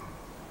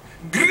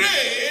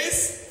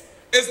 grace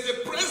is the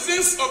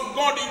presence of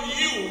God in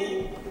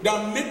you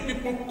that makes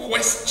people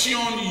question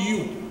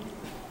you.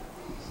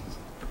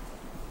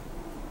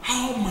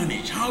 How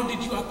manage? How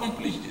did you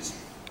accomplish this?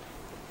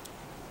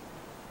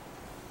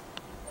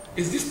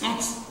 Is this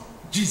not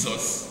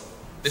Jesus,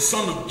 the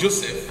son of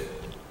Joseph,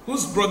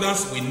 whose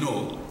brothers we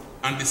know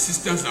and the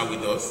sisters are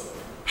with us?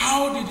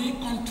 How did he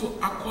come to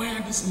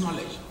acquire this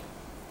knowledge?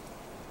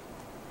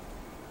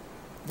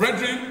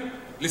 Brethren,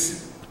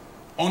 listen.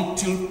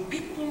 Until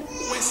people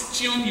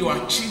question your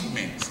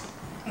achievement,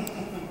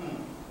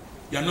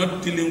 you are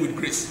not dealing with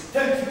grace.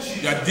 Thank you,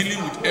 Jesus. You are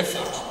dealing with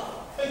effort.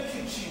 Thank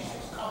you, Jesus.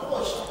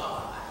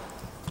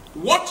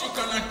 What you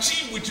can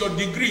achieve with your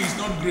degree is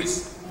not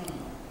grace.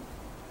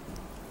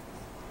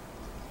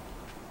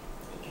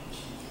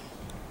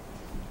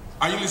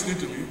 Are you listening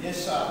to me?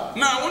 Yes, sir.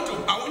 Now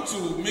I want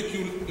to make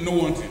you know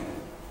one thing.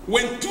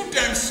 When 2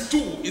 times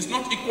 2 is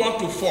not equal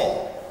to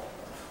 4,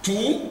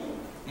 2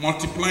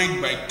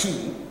 multiplied by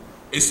 2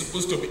 is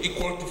supposed to be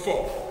equal to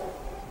 4.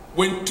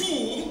 When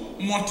 2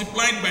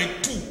 multiplied by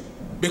 2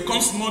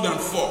 becomes more than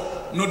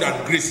 4, know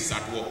that grace is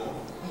at work.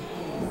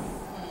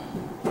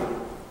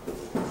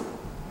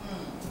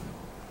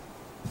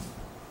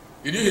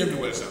 Did you hear me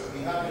well, sir?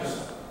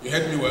 You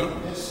heard me well?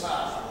 Yes,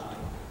 sir.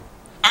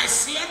 I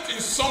slept in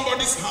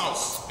somebody's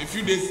house a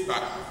few days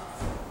back.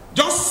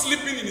 Just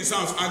sleeping in his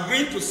house,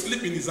 agreeing to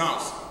sleep in his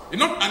house. He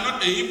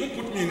even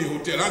put me in a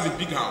hotel. That's a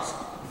big house.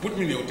 He put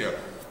me in a hotel.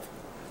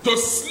 To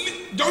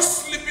sleep,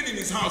 just sleeping in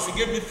his house, he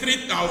gave me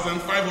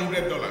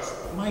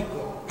 $3,500. My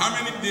God. How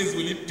many days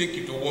will it take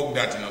you to work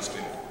that in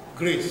Australia?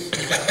 Grace.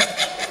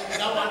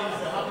 That one is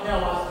the happy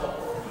hours.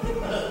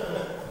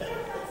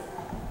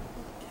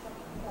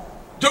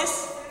 Just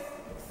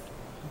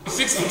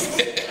 6 weeks.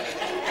 6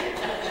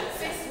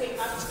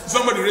 weeks.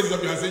 Somebody raised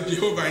up your hand and said,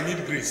 Jehovah, I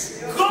need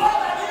grace. God,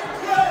 I need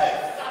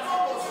grace.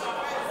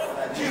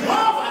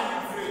 Jehovah, I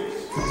need grace.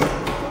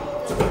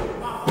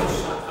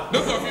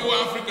 Those of you who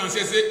are Africans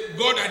say,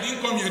 God, I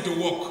didn't come here to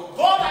work.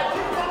 God, I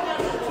didn't come here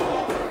to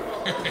work.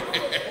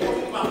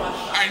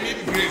 I need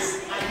grace.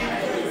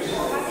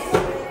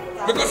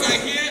 Because I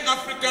hear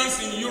Africans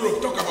in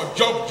Europe talk about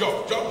job.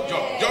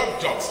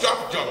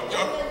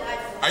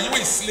 Are you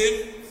a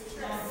slave?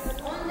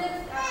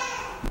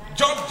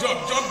 Job.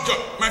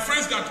 My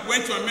friends that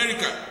went to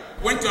America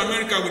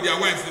with their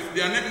wives,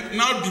 they are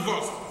now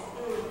divorced.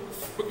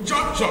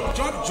 Job.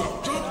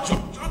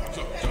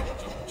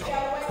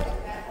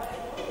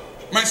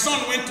 My son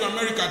went to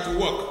America to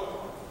work.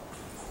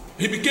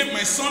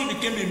 My son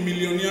became a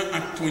millionaire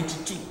at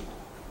 22.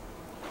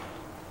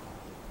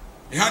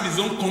 He had his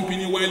own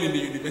company while in the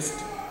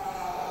university.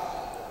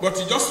 But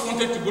he just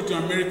wanted to go to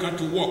America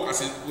to work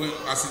as he's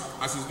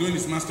doing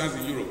his master's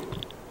in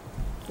Europe.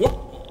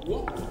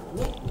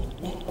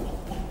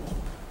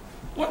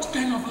 What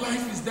kind of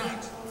life is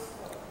that?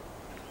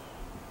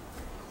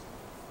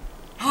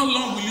 How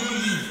long will you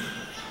live?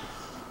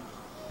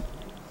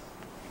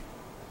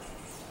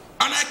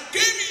 And I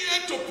came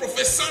here to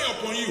prophesy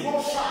upon you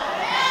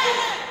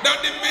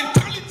that the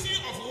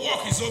mentality of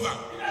work is over.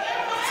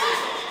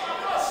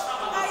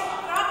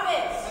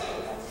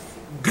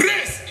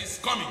 Grace is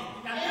coming.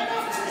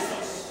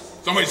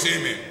 Somebody say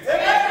amen.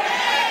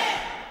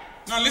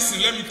 Now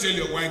listen, let me tell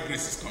you why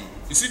grace is coming.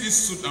 You see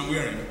this suit I'm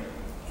wearing?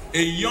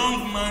 A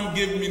young man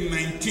gave me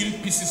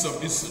 19 pieces of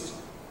this suit.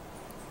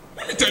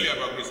 Let me tell you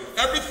about grace.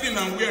 Everything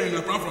I'm wearing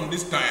apart from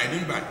this tie, I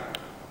didn't buy.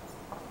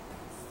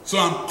 So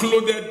I'm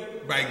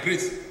clothed by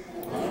grace.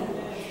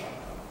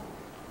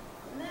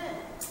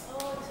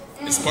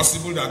 It's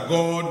possible that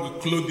God will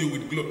clothe you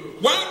with glory.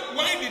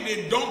 Why did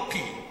a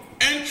donkey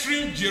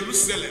entering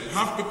Jerusalem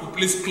have people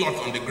place cloth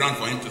on the ground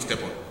for him to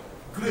step on?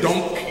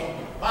 Donkey.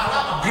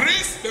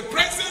 Grace, the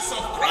presence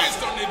of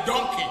Christ on a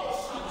donkey.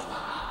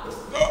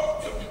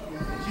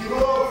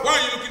 Why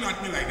are you looking at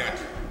me like that?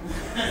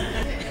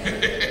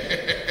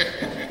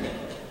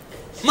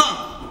 Ma'am,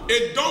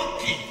 a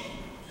donkey.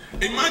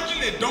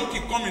 Imagine a donkey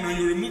coming and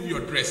you remove your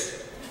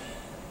dress.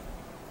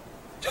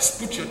 Just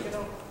put your...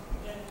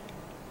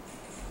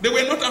 They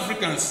were not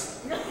Africans.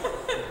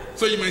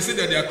 So you might say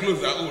that their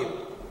clothes are old.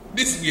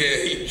 These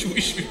were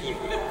Jewish people.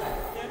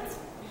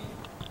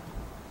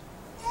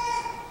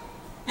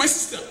 My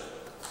sister,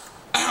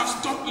 I have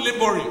stopped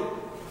laboring.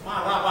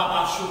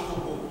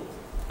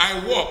 I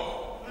work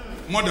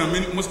more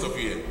than most of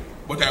you here,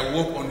 but I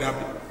work under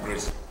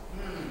grace.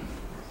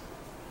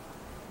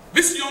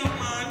 This young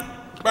man,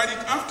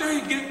 after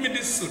he gave me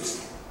this suit,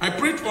 I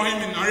prayed for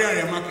him in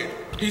area market.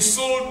 He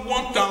sold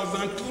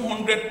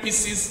 1,200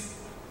 pieces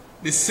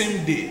the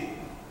same day.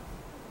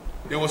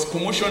 There was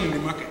commotion in the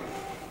market.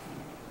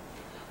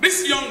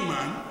 This young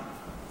man,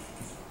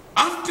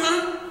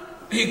 after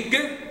he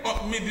gave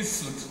me this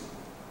suit,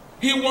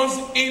 he was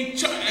in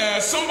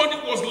somebody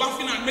was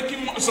laughing and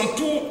making some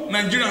two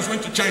Nigerians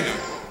went to China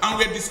and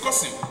were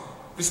discussing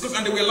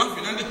and they were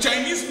laughing, and the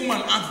Chinese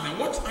woman asked them,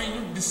 "What are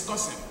you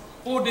discussing?"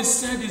 Oh, they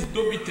said it's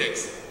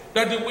Dobitex.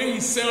 That the way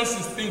he sells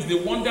his things, they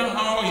wonder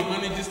how he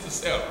manages to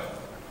sell.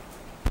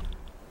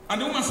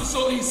 And the woman said,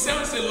 "So he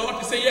sells a lot?"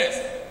 He said, "Yes."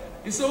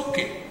 He said,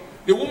 "Okay."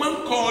 The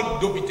woman called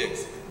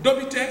Dobitex.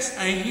 "Dobitex,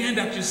 I hear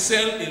that you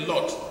sell a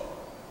lot."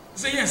 He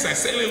said, "Yes, I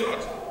sell a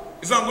lot."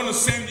 He said, "I'm going to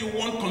send you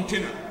one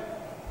container.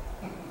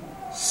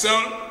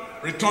 Sell,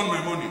 return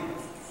my money."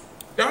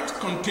 That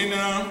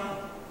container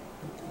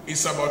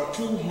is about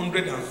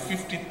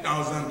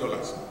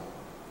 $250,000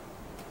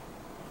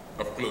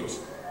 of clothes.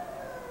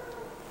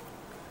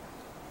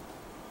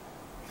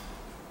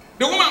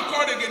 The woman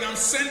called again, "I'm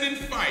sending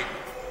 5.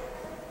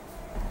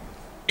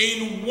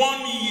 In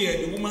 1 year,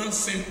 the woman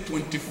sent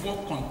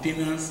 24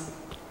 containers.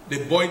 The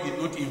boy did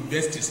not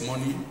invest his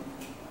money.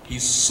 He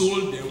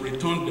sold them,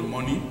 returned the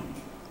money,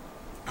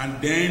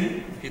 and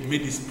then he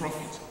made his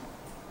profit.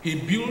 He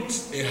built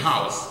a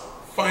house,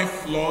 5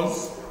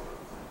 floors,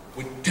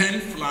 with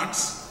 10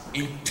 flats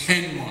in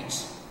 10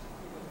 months.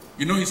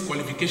 You know his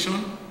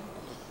qualification?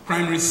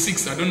 Primary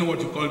 6. I don't know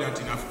what you call that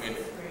in Africa.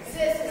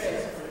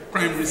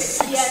 Primary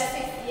 6. Yes.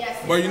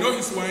 But you know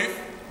his wife?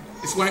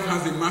 His wife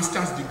has a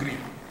master's degree.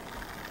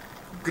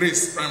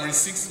 Grace, primary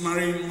 6,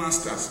 marrying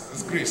masters.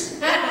 That's grace.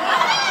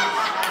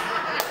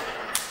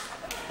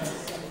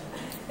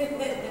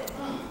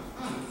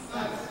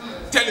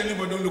 Tell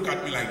anybody, don't look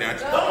at me like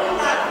that.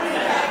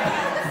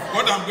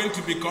 What I'm going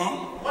to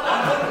become,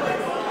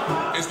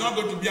 it's not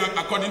going to be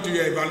according to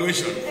your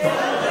evaluation.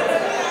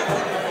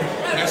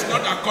 It's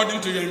not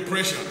according to your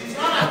impression.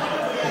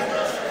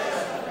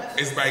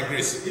 It's by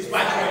grace. It's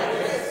by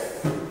grace.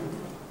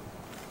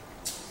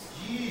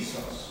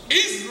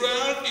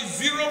 Israel is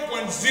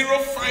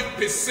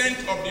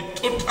 0.05% of the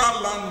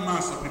total land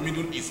mass of the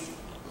Middle East.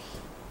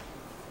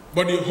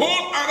 But the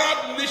whole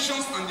Arab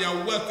nations and their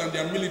wealth and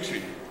their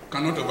military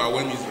cannot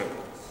overwhelm Israel.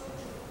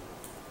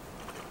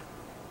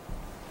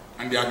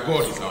 And their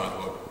God is our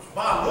God.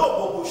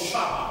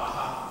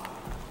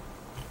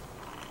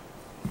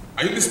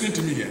 Are you listening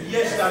to me here?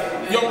 Yes,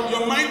 Daddy.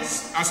 Your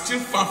minds are still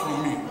far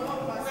from me.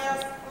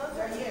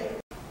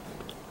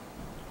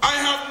 I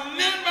have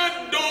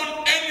never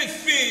done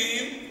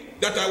anything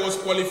that I was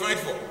qualified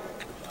for.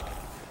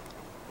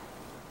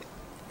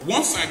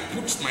 Once I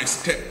put my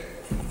step,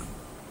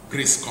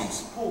 grace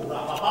comes.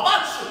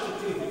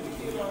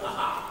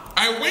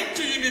 I went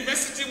to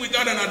university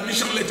without an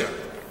admission letter.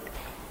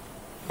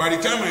 By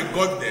the time I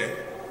got there,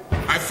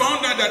 I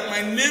found out that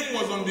my name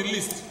was on the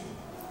list.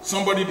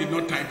 Somebody did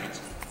not type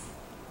it.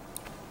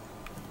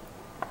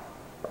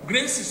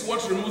 Grace is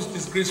what removes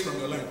disgrace from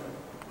your life.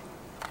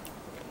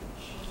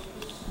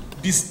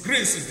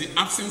 Disgrace is the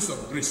absence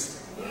of grace.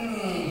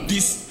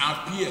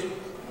 Disappear.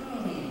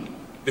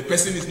 The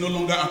person is no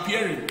longer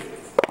appearing.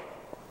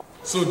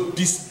 So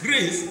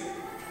disgrace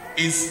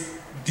is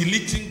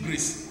deleting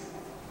grace.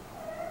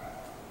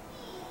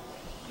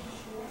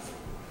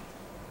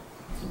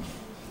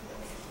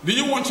 Do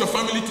you want your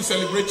family to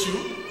celebrate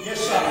you? Yes,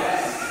 sir.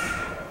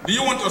 Do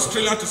you want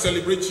Australia to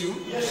celebrate you?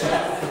 Yes,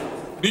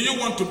 sir. Do you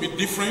want to be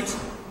different?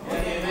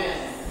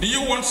 Amen. Do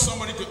you want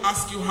somebody to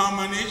ask you how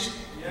manage?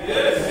 Yes.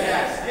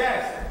 Yes.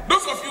 Yes.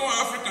 Those of you who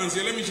are Africans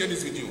here, let me share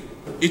this with you.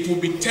 It will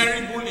be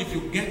terrible if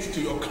you get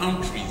to your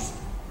countries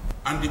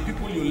and the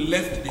people you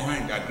left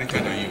behind are greater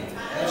than you.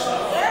 Yes,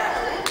 sir.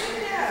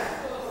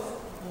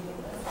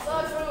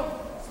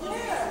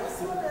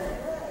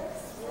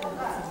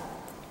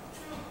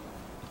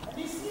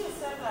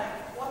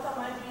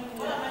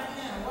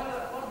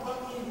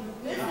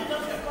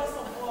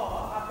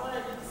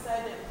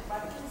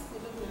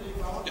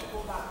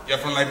 You're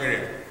from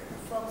Liberia?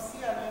 From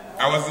Sierra Leone.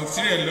 I was in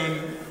Sierra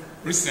Leone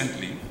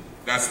recently.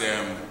 That's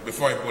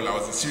before Ebola. I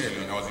was in Sierra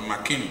Leone. I was in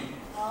Makini.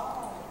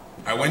 Oh.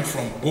 I went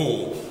from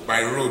Bo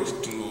by road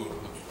to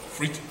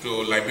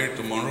Liberia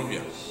to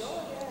Monrovia. Oh,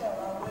 yeah.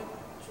 I went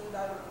through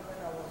that when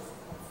I was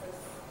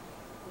first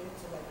going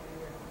to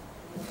Liberia.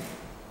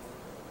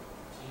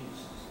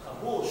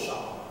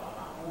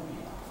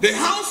 The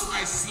house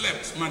I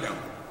slept, madam,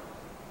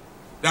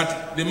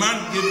 that the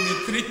man gave me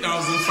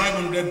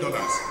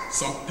 $3,500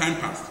 some time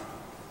passed.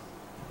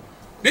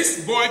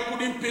 This boy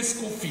couldn't pay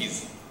school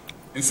fees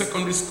in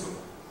secondary school.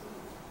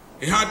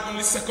 He had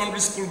only secondary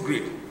school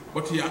grade,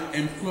 but he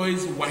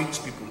employs white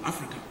people,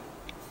 African.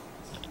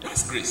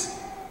 That's grace.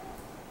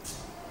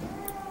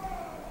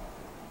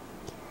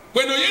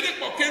 When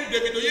Oyedepo came,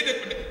 David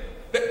Oyedepo,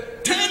 the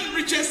 10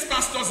 richest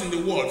pastors in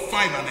the world, 5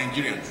 are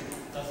Nigerians.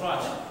 That's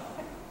right.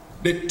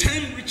 The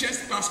 10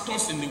 richest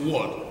pastors in the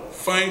world,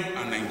 5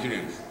 are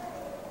Nigerians.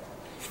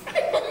 5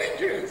 are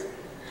Nigerians.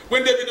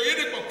 When David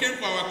Oyedepo came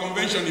for our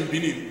convention in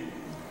Benin,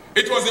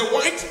 it was a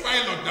white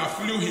pilot that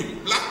flew him,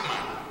 black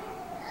man.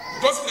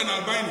 It wasn't an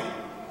albino.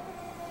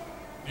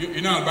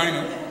 You know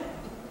albino?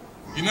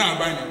 You know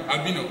albino?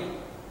 Albino.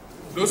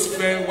 Those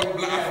fair white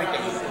black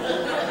Africans.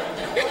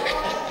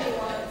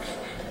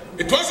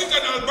 It wasn't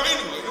an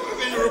albino, it was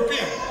a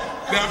European.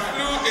 That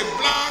flew a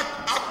black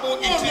apple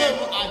eating.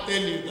 Oh, no, I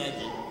tell you,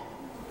 Daddy.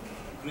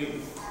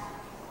 Great.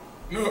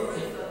 No,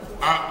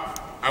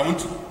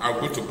 I'll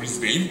go to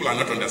Brisbane. You people are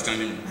not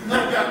understanding me.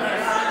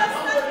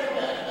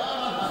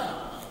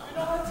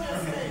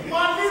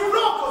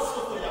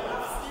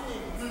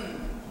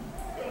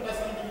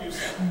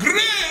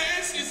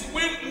 Grace is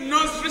when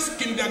nursery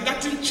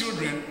kindergarten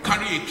children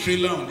carry a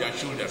trailer on their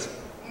shoulders.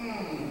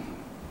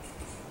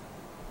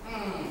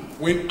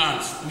 When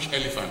ants push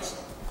elephants.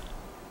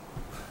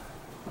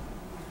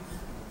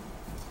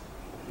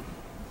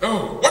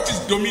 Oh, what is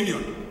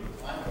dominion?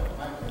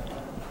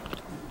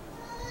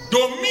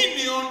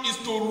 Dominion is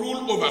to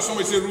rule over.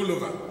 Somebody say rule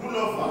over. Rule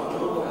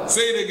over.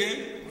 Say it again.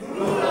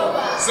 Rule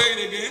over. Say it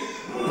again.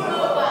 Rule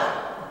over.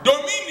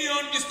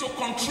 Dominion is to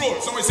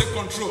control. Somebody say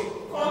control.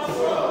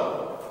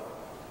 Control.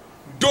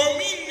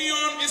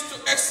 Dominion is to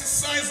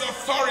exercise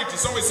authority.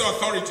 Somebody say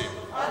authority.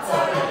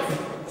 Authority.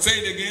 Say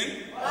it again.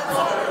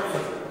 Authority.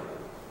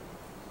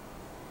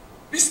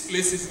 This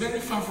place is very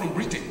far from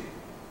Britain.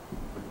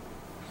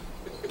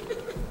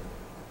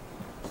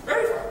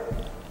 Very far.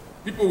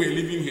 People were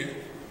living here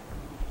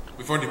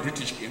before the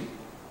British came.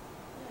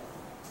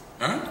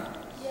 Huh?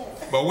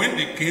 Yes. But when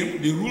they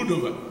came, they ruled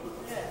over.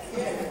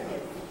 Yes.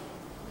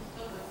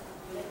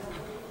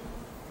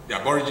 The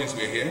Aborigines were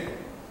here.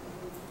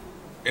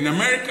 In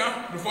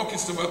America, before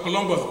Christopher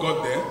Columbus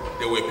got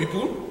there were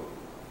people.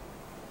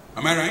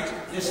 Am I right?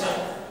 Yes,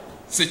 sir.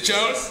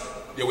 Seychelles,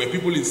 there were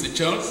people in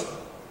Seychelles.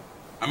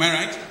 Am I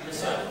right? Yes,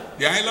 sir.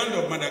 The island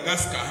of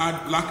Madagascar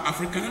had black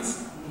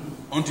Africans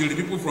until the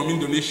people from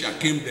Indonesia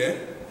came there.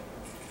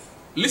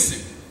 Listen,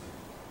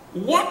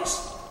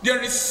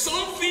 there is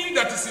something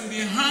that is in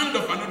the hand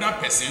of another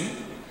person.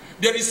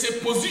 There is a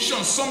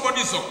position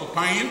somebody is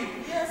occupying.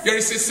 Yes. There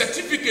is a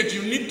certificate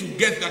you need to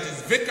get that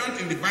is vacant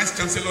in the Vice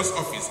Chancellor's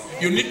office.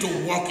 You need to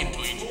walk into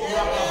it.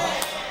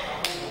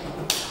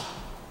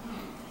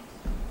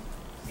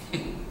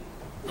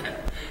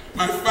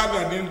 My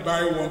father didn't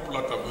buy one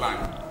plot of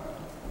land.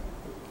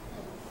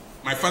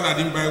 My father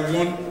didn't buy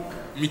 1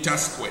 meter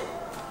square.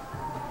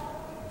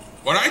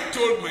 But I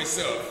told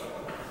myself,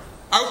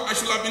 I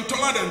should have been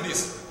taller than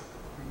this.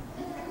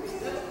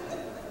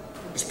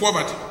 It's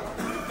poverty.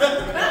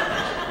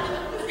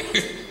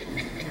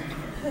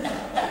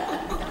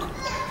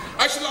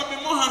 I should have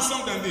been more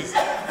handsome than this.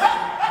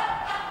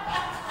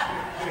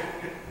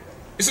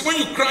 You see, when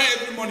you cry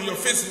every morning, your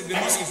face, the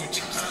muscles will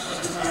change.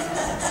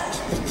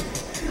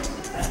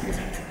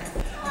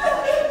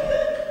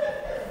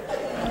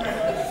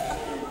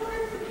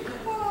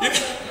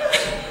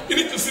 You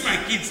need to see my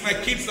kids. My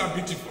kids are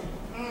beautiful.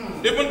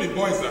 Even the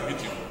boys are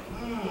beautiful.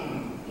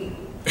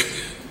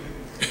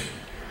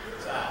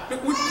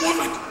 With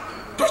poverty.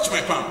 Touch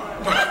my palm.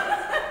 Touch.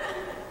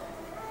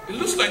 It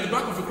looks like the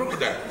back of a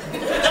crocodile.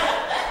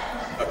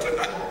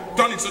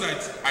 Turn it so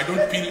that I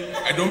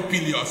don't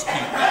peel your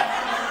skin.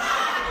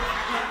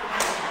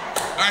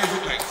 How is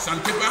it like?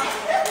 Sandpaper?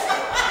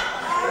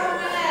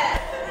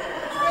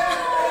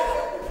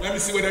 Let me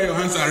see whether your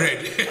hands are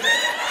red.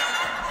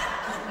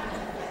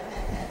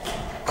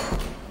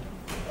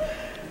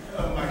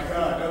 Oh my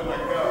God, oh my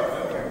God,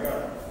 oh my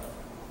God.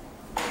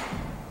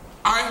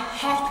 I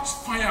hawked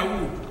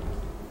firewood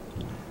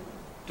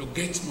to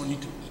get money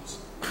to eat.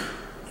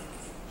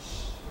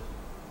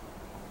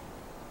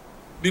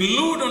 The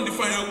load on the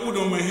firewood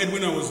on my head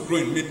when I was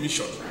growing made me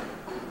short.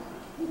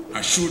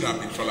 I should have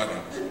been taller than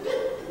it.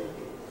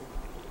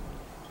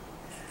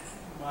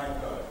 My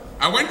God.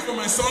 I went for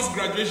my son's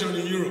graduation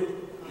in Europe,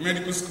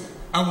 medical school.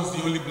 I was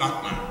the only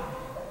black man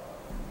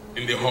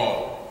in the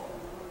hall.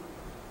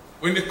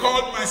 When they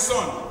called my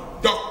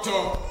son,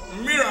 Dr.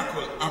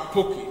 Miracle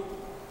Apoki,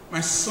 my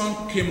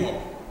son came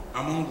up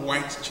among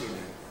white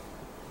children.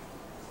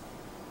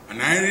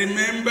 And I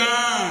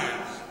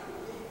remembered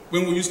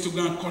when we used to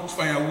go and cut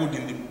firewood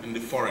in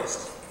the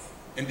forest,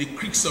 in the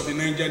creeks of the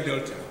Niger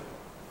Delta.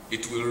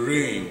 It will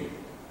rain.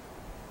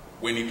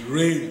 When it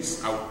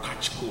rains, I will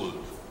catch cold.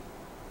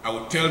 I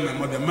will tell my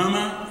mother,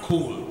 Mama,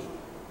 cold.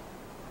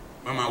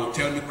 Mama will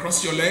tell me,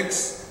 cross your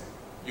legs.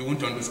 You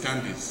won't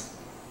understand this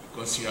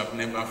because you have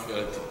never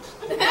felt it.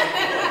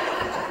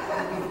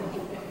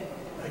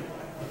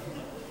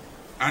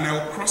 And I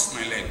will cross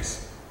my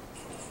legs.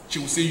 She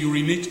will say,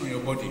 urinate on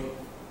your body.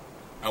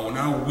 I will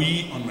now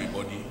wee on my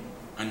body,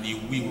 and the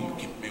wee will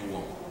keep me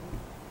warm.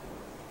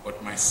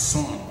 But my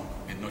son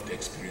did not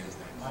experience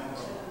that.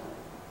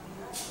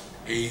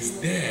 He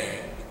is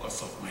there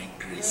because of my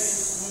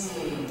grace.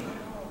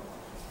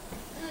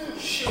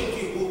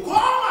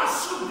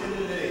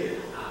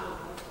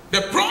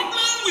 The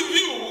problem with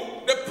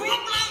you, the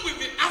problem with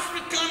the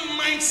African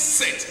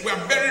mindset, we are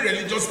very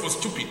religious but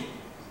stupid.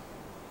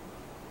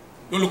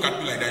 Don't look at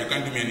me like that, you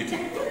can't do me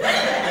anything.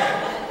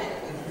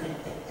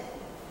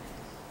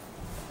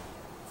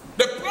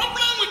 The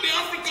problem with the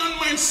African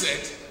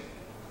mindset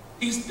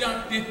is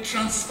that they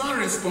transfer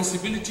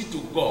responsibility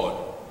to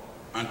God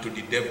and to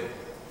the devil.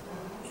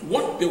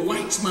 What the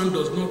white man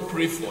does not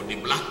pray for, the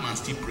black man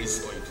still prays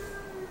for it.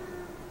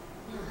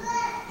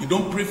 You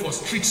don't pray for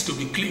streets to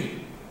be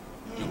clean,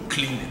 you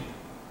clean them.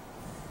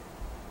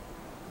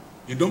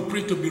 You don't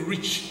pray to be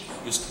rich,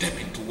 you step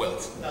into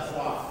wealth. That's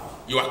why.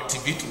 You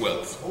activate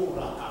wealth.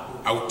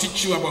 I will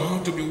teach you about how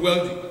to be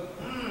wealthy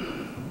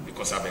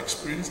because I've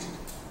experienced it.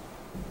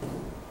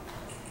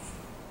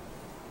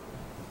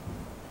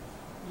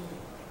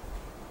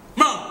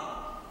 Mom,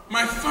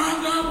 my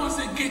father was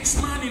a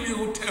gatesman in a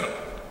hotel.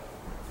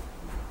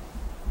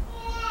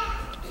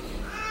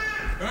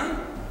 Huh?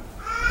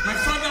 My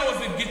father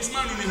was a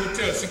gatesman in a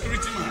hotel,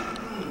 security man.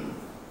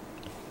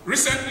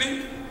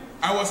 Recently,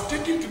 I was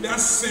taken to that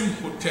same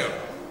hotel.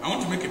 I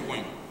want to make a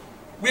point.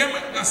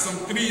 That's some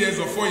 3 years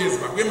or 4 years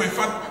back. Where my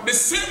father, the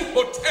same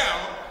hotel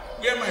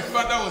where my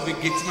father was a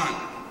gatesman.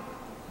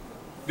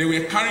 They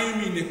were carrying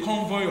me in a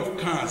convoy of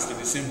cars to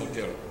the same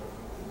hotel.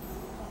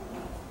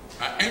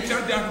 I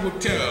entered that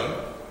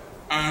hotel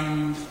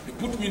and they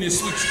put me in a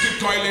suite,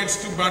 2 toilets,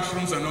 2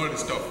 bathrooms and all the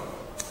stuff.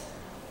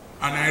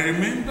 And I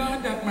remember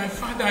that my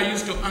father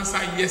used to answer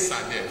yes sir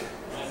there.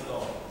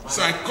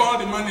 So I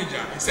called the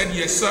manager. He said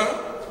yes sir.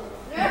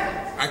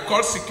 I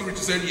called security,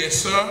 said yes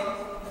sir.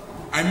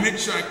 I made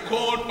sure I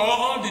called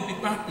all the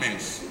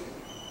departments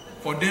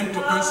for them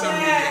to answer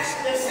me yes.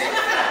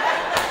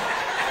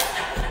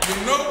 You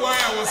know why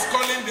I was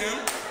calling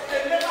them?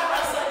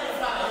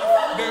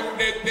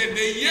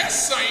 The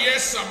yes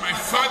sir my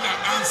father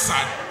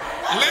answered.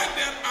 Let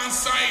them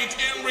answer it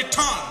in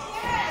return.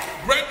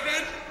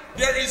 Brethren,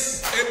 there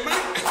is a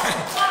man.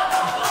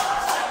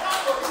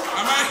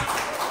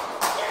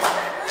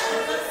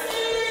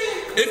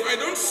 If I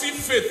don't see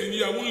faith in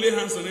you, I won't lay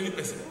hands on any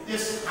person.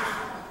 Yes.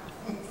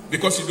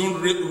 Because you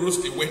don't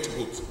roast a wet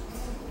goat.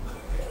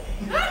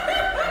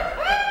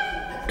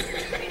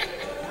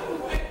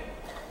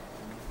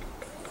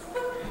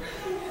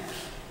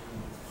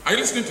 Are you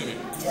listening to me?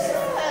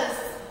 Yes.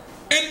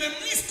 In the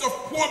midst of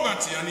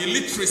poverty and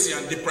illiteracy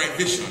and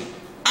deprivation,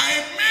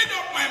 I made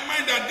up my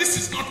mind that this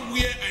is not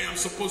where I am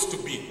supposed to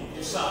be.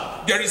 Yes,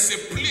 sir. There is a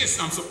place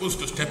I'm supposed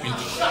to step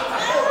into.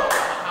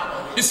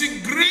 You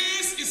see,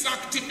 grace is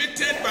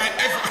activated by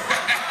effort.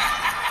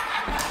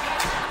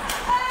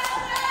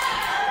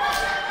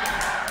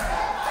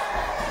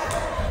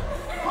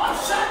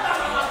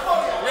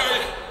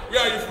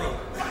 Where are you from?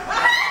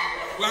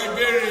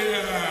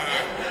 Liberia.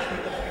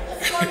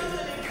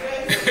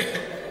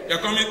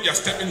 You're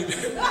stepping in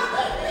there.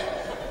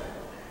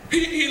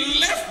 He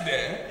left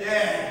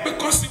there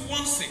because he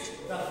wants it.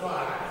 That's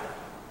right.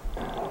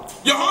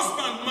 Your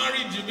husband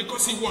married you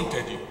because he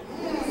wanted you.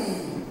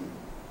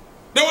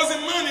 There was a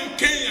man in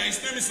Kenya,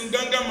 his name is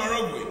Nganga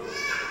Marogwe.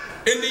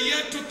 In the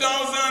year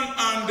 2000,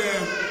 and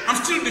I'm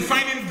still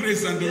defining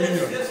grace and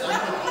dominion. It's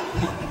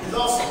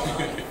awesome.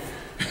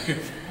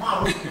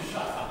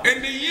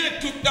 In the year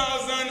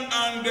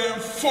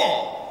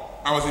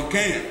 2004, I was in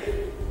Kenya.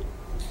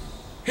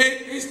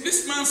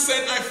 This man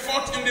said, I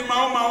fought in the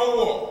Mau Mau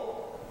War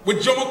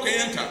with Jomo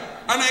Kenyatta,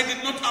 and I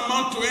did not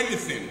amount to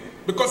anything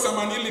because I'm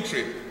an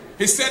illiterate.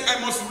 He said, I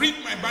must read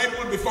my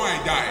Bible before I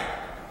die.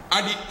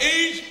 At the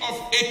age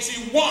of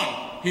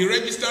 81, he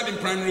registered in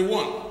primary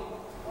 1.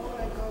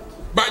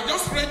 By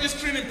just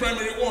registering in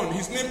primary 1,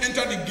 his name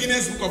entered the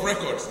Guinness Book of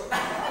Records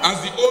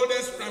as the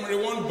oldest primary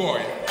 1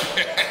 boy.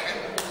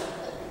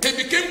 He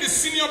became the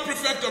senior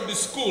prefect of the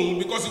school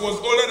because he was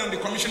older than the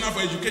commissioner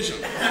for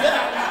education.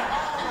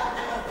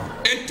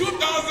 In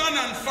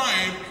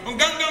 2005,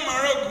 Nganga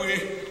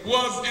Marogwe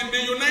was in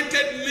the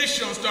United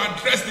Nations to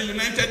address the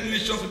United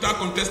Nations without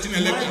contesting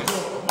elections.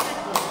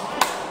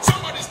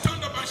 Somebody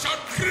stand up and shout,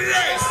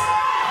 grace!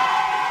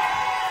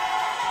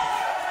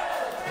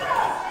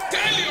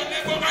 Tell your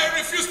neighbor, I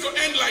refuse to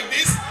end like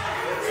this.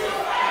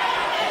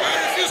 I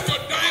refuse to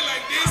die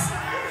like this.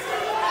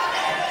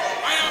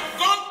 I have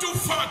gone too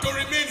far to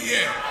remain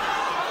here.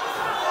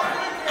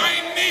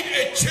 I need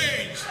a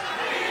change.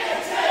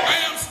 I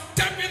am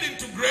stepping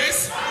into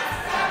grace.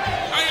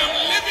 I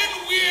am living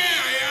where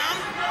I am.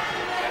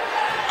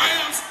 I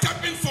am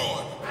stepping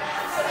forward.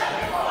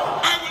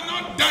 I will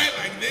not die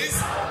like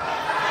this.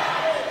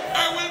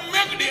 I will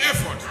make the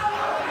effort.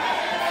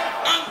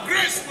 And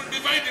grace will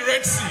divide the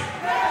Red Sea.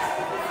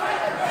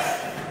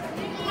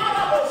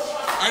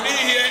 I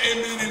didn't hear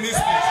amen in this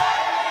place.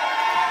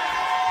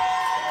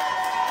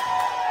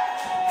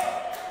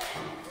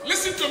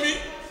 Listen to me.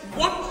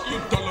 What you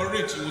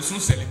tolerate, you will soon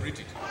celebrate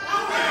it.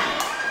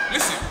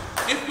 Listen,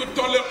 if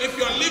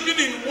you are living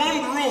in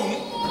one room,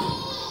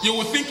 you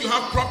will think you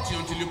have property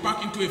until you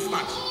park into a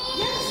flat.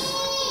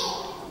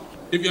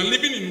 If you are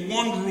living in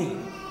one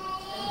room,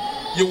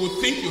 you will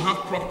think you have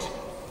property.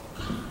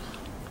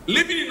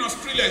 Living in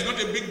Australia is not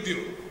a big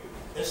deal.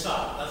 Yes, sir.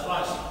 That's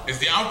right. It's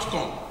the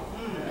outcome.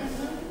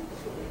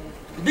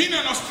 Being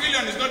an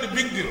Australian is not a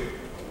big deal.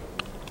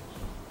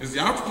 It's the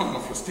outcome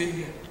of your stay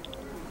here.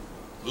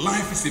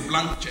 Life is a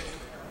blank check.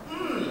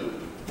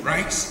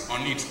 Writes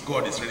on it,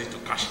 God is ready to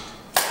cash it.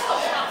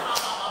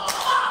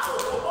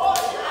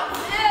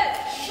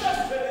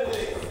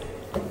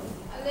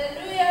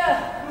 Hallelujah.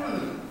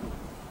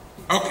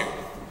 Okay.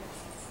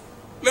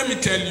 Let me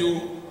tell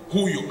you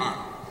who you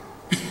are.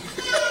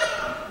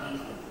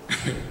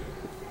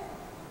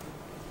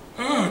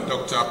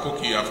 Dr.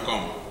 Apoki, you have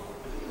come.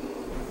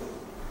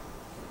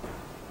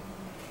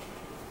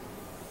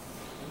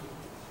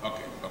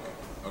 Okay.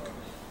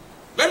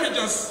 Let me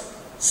just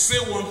say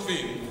one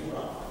thing.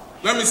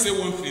 Let me say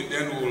one thing,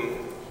 then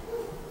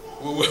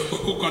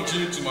we'll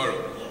continue tomorrow.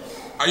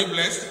 Are you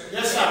blessed?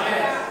 Yes, sir.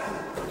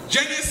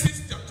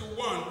 Genesis chapter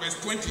 1, verse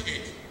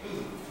 28.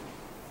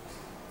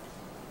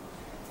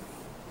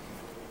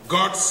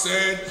 God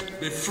said,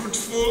 be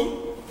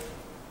fruitful,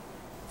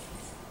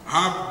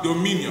 have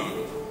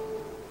dominion.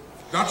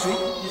 Is that true?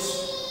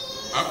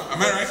 Yes.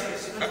 Am I right?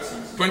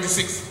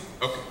 26.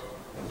 Okay.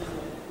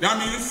 That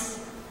means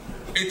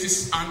it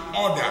is an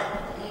order.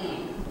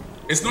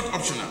 It's not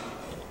optional.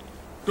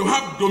 To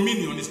have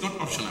dominion is not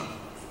optional.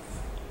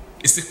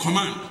 It's a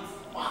command.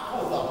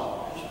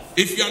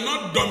 If you are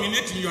not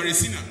dominating, you are a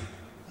sinner.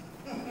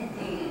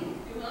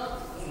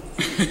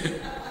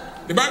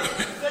 The Bible,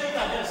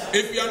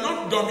 if you are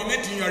not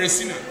dominating, you are a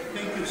sinner.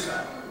 Thank you,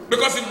 sir.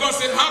 Because if God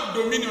said have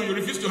dominion, you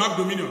refuse to have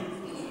dominion.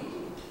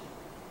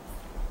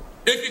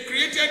 If He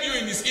created you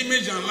in His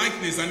image and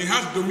likeness and He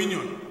has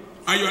dominion,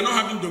 and you are not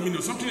having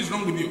dominion, something is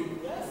wrong with you.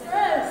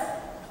 Yes.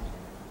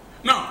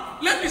 Now,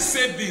 let me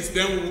say this,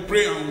 then we will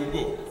pray and we will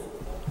go.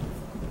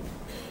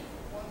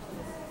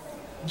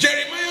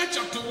 Jeremiah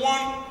chapter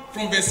 1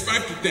 from verse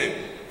 5 to 10.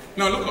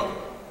 Now look up.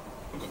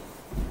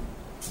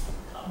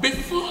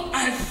 Before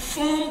I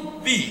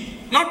formed thee,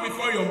 not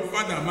before your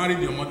father married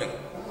your mother.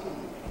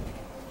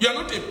 You are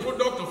not a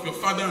product of your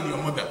father and your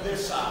mother.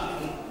 Yes, sir.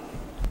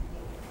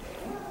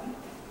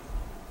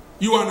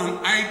 You are an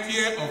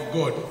idea of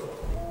God.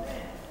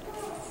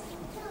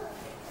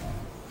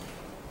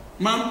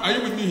 Ma'am, are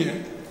you with me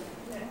here?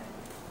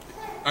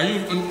 Are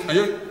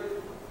you?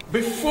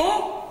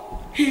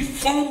 Before He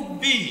formed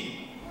thee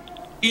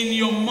in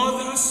your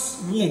mother's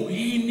womb,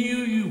 He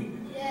knew you.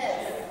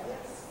 Yes.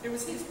 It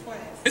was His plan.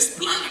 His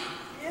plan.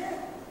 Yeah.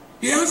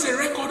 He has a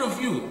record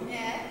of you.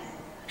 Yeah.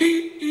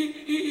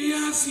 He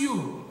has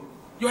you.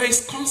 You are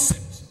His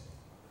concept.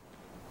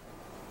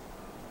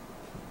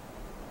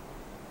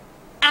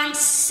 And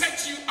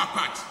set you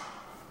apart.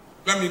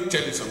 Let me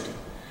tell you something.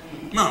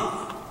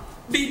 Now,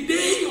 the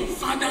day your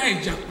father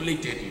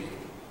ejaculated you,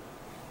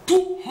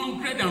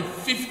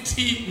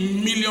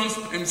 250 million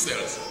sperm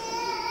cells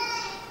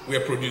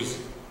were produced.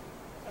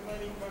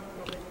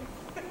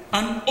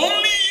 And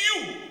only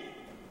you.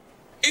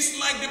 It's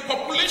like the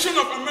population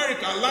of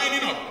America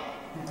lining up.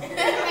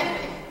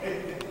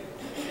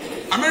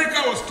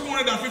 America was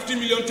 250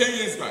 million 10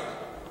 years back.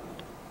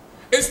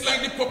 It's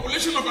like the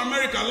population of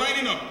America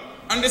lining up.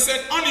 And they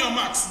said, on your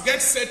marks,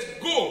 get set,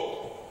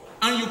 go.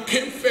 And you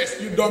came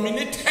first. You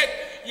dominated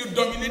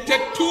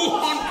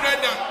 200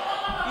 and...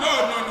 No.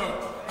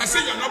 I say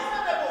you're not...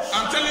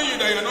 I'm telling you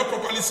that you're not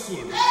properly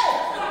schooled. You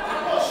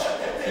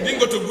didn't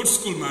go to good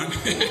school, man.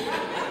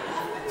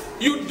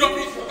 You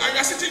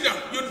are sitting down.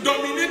 You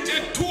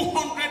dominated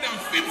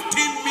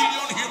 250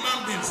 million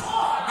human beings.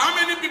 How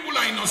many people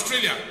are in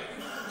Australia?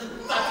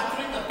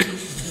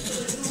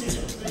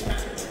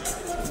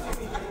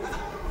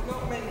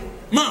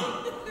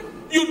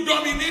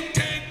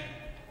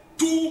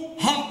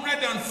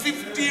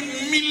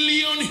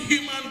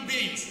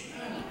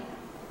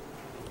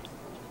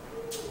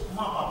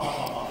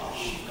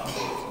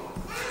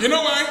 You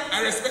know why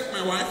I respect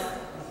my wife?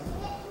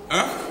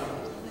 Huh?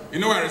 You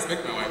know why I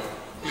respect my wife?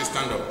 Please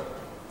stand up.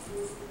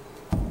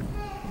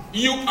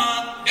 You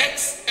are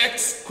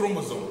XX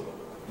chromosome.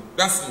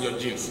 That's in your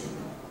genes.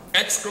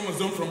 X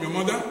chromosome from your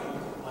mother,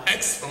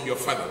 X from your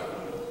father.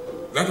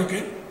 Is that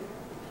okay?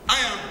 I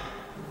am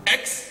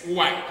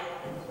XY.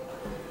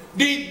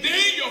 The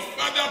day your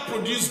father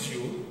produced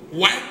you,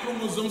 Y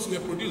chromosomes were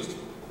produced.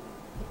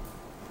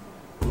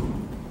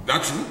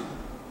 That true?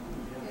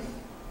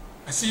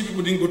 I see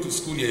people didn't go to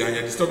school here and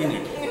you're disturbing me.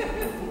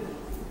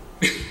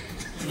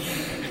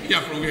 You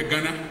are from where?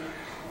 Ghana?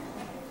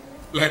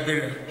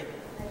 Liberia?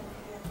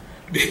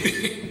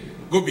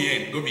 Go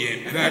behind, go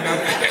behind.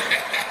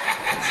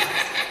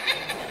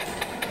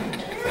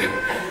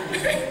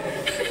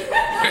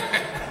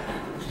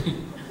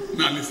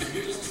 Now listen.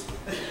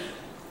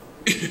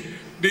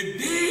 The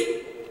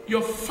day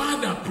your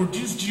father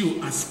produced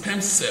you as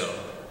sperm cell,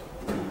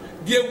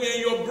 there were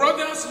your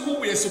brothers who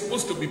were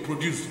supposed to be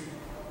produced.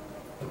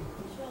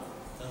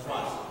 That's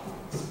right.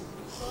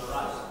 That's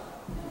right.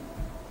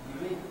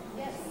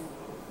 Yes.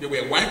 There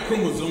were Y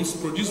chromosomes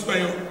produced by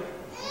your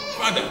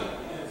father,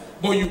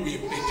 but you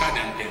were better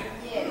than them.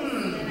 You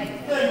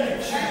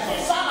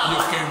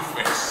came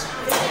first.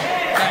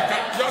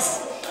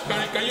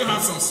 Can you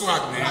have some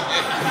swag, man?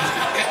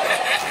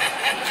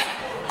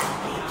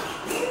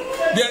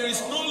 There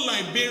is no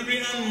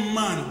Liberian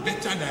man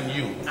better than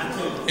you,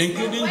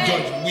 including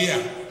George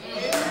Weah.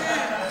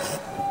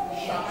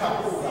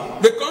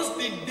 Because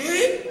the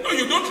day, no,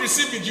 you don't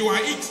receive it, you are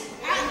it.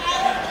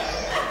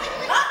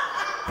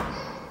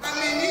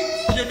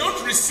 You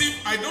don't receive,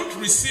 I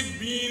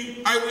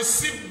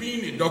receive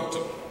being a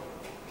doctor,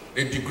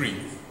 a degree.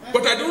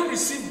 But I don't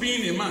receive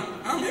being a man.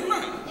 I'm a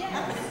man.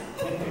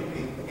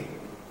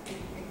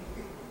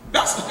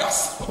 That's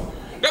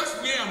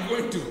where I'm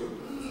going to.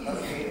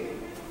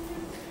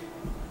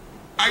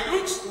 I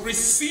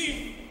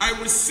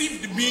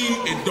received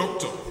being a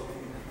doctor.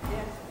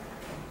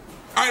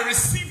 I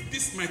received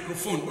this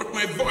microphone, but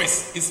my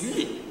voice is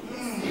me.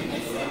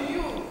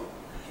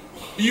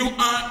 You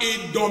are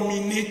a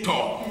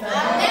dominator.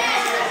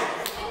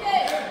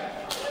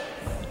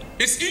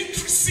 It's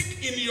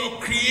intrinsic in your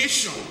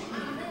creation.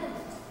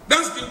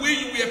 That's the way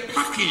you were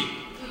packaged.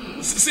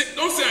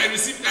 Don't say I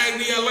received, I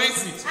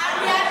realize it.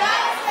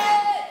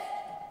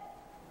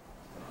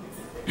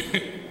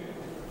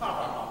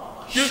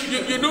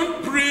 You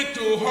don't pray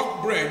to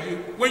hawk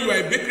bread when you are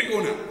a bakery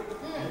owner.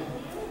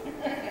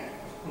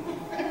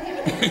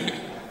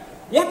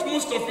 What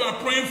most of you are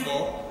praying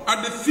for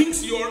are the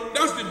things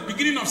that's the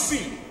beginning of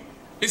sin.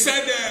 He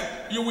said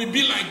you will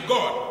be like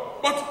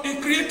God. But he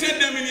created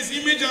them in his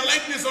image and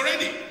likeness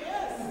already.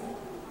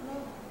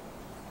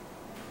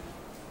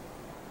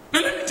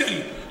 Now let me tell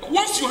you,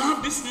 once you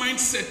have this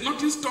mindset,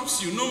 nothing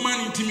stops you. No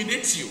man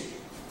intimidates you.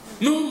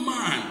 No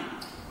man.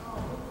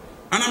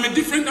 And I'm a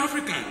different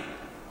African.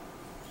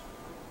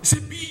 He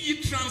said, be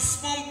ye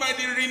transformed by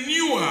the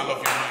renewal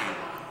of your mind.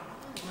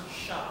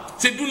 He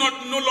said, do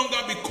not no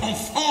longer be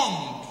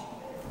conformed.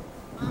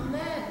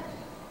 Amen.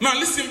 Now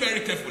listen very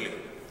carefully.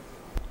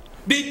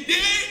 The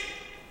day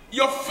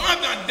your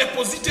father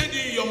deposited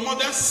you in your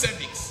mother's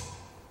cervix,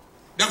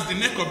 that's the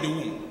neck of the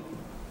womb,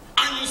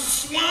 and you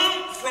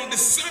swam from the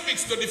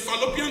cervix to the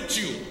fallopian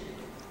tube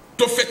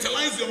to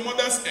fertilize your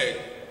mother's egg,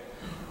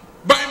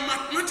 by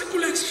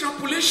mathematical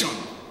extrapolation,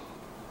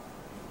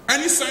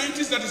 any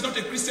scientist that is not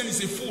a Christian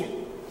is a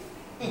fool.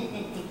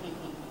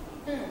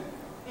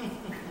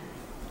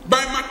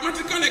 By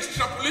mathematical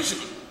extrapolation,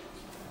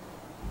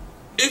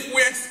 if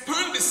we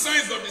expand the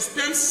size of the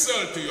sperm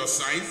cell to your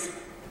size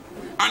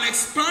and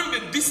expand the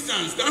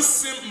distance, that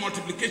same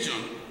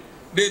multiplication,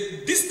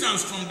 the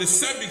distance from the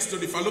cervix to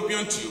the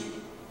fallopian tube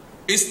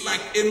is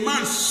like a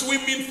man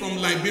swimming from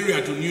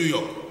Liberia to New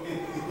York.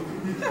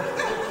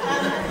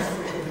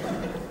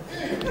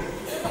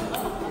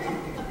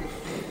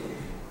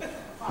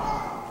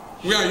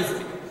 Where are you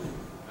from?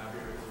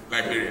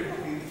 Liberia.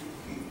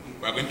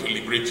 We are going to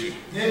liberate you.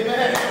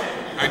 Amen.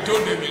 I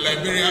told them in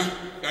Liberia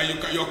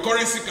that your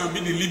currency can be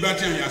the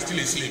liberty and you are still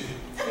a slave.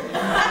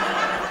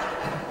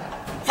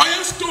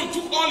 Firestone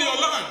took all your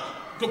land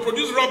to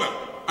produce rubber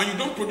and you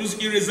don't produce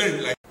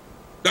eraser like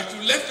that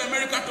you left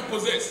America to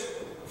possess.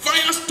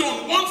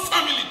 Firestone, one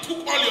family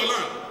took all your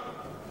land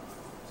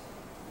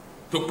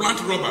to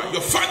plant rubber.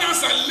 Your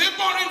fathers are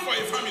laboring for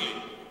a family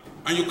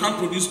and you can't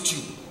produce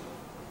tube.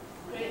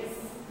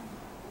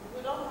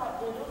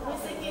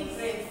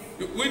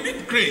 We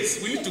need grace.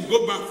 We need to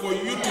go back for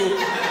you to.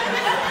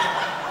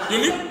 You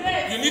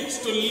need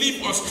to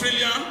leave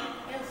Australia,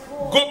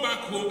 go back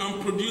home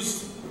and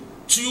produce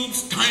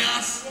tubes,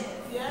 tires.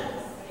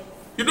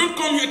 You don't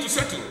come here to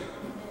settle.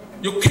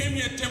 You came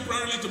here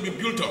temporarily to be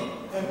built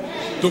up,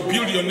 to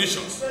build your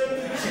nations.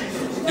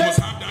 You must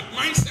have that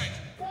mindset.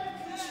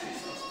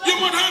 You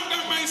must have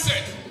that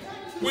mindset.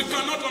 We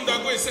cannot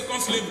undergo a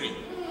second slavery.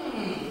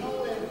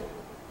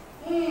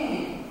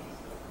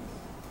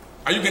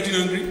 Are you getting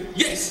angry?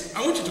 Yes,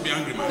 I want you to be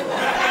angry, man.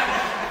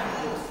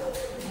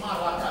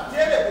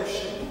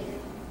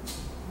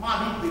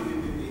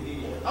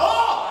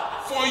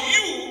 For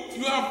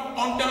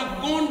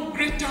undergone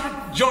greater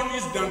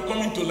journeys than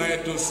coming to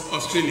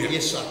Australia.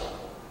 Yes, sir.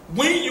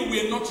 When you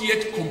were not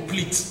yet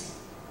complete,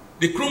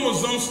 the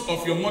chromosomes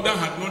of your mother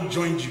had not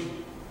joined you,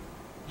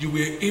 you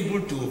were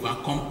able to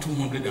overcome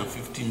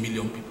 250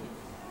 million people.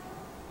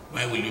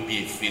 Why will you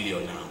be a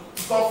failure now?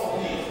 God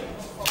forbid.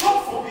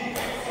 God forbid.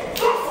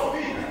 God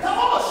forbid.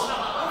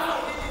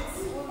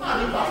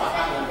 In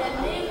the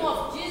name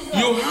of Jesus.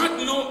 You had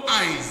no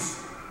eyes.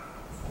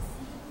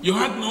 You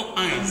had no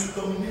eyes.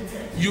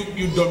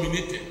 You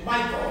dominated. My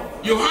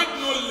God. You had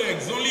no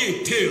legs, only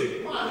a tail.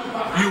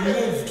 You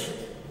moved.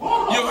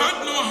 You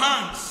had no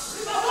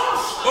hands,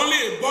 only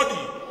a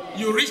body.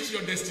 You reached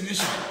your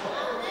destination.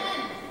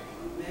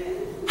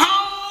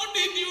 How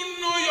did you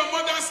know your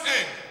mother's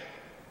head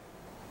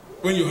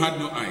when you had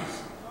no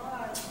eyes?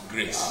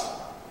 Grace.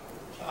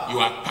 You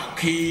are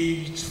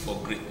packaged for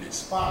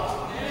greatness.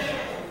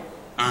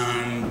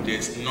 And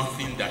there's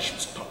nothing that should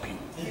stop you.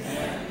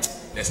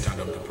 Let's stand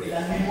up to pray.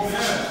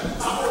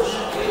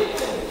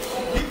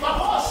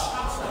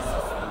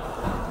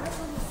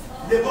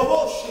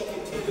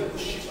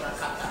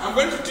 I'm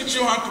going to teach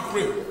you how to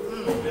pray.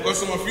 Because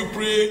some of you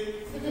pray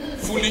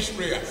foolish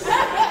prayers.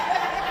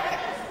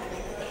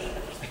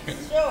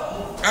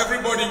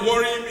 Everybody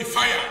worry me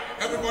fire.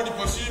 Everybody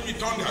pursue me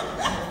thunder.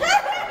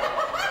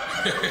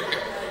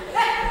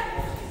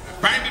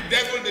 Find the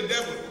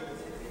devil.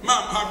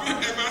 Ma'am, have you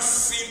ever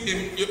seen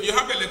you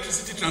have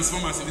electricity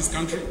transformers in this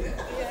country?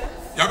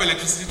 You have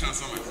electricity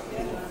transformers.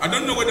 I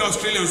don't know whether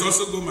Australians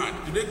also go mad.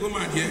 Do they go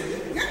mad here?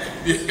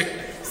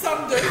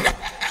 Some do.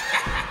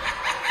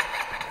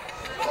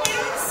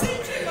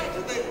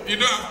 You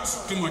don't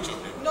have too much of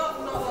them. No.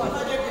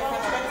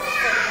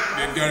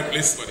 There are a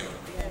place for them.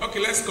 Okay,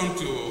 let's come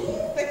to.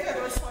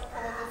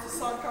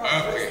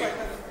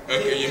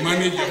 Okay, you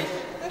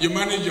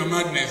manage your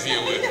madness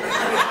here. Well.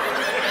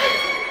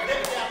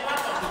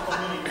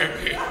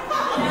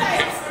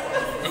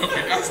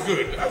 Okay, that's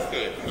good. I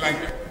like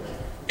it.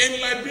 In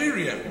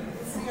Liberia,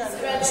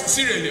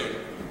 Sierra Leone,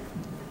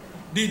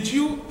 did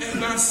you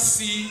ever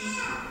see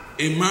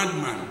a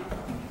madman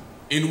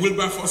in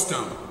Wilberforce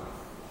town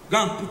go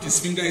and put his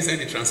finger inside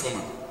the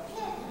transformer?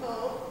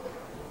 No.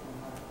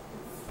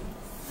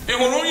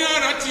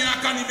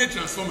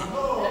 Transformer.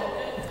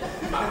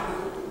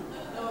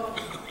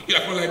 You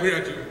are from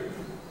Liberia too.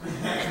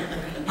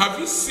 Have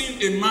you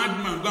seen a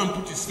madman go and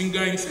put his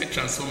finger inside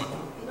transformer?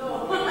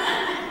 No.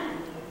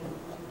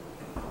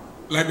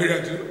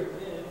 Liberia too.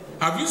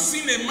 Have you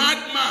seen a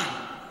madman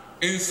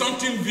in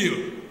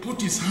Somethingville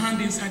put his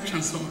hand inside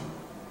transformer?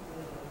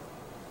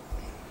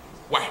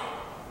 Why?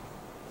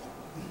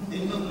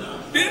 They know.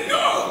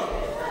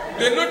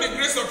 They know the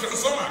grace of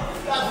transformer.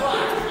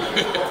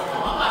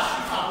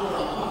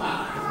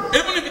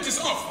 Even if it is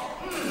off.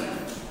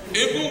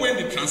 Even when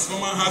the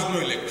transformer has no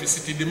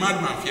electricity, the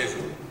madman fears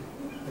it.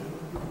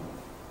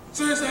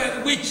 So it's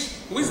a witch.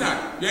 Who is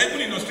that? You're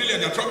even in Australia,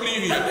 they're troubling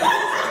you here.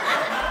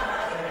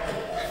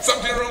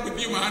 Something wrong with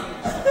you, man.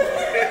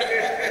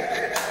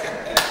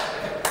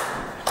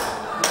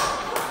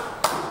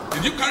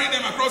 Did you carry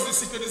them across the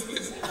sea to this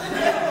place?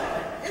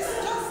 It's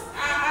just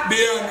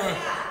they are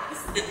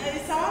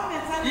it's our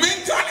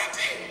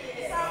mentality.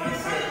 It's our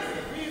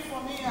mentality.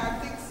 For me, I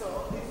think so.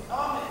 It's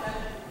our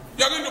mentality.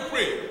 You're going to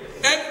pray.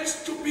 Every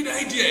stupid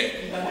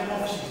idea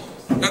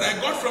that I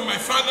got from my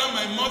father,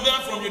 my mother,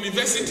 from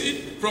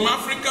university, from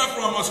Africa,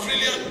 from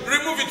Australia,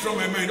 remove it from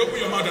my mind. Open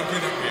your mouth and pray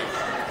that prayer.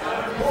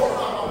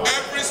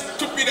 Every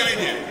stupid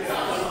idea.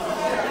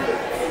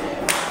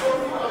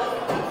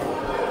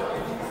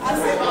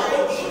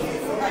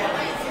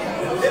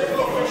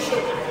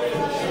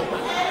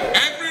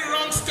 Every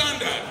wrong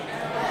standard.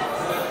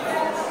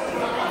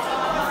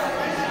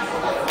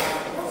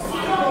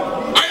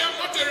 I am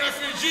not a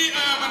refugee, I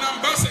am an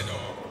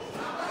ambassador.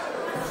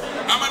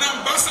 I'm an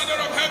ambassador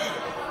of heaven.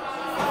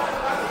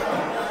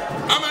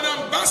 I'm an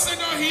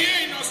ambassador here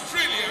in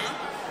Australia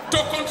to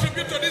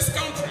contribute to this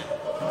country.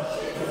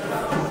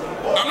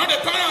 I'm not a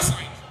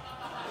parasite.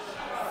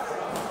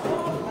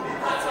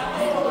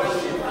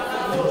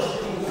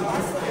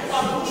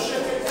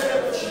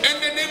 In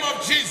the name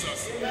of Jesus.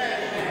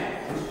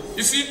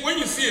 You see, when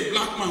you see a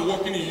black man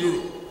walking in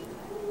Europe,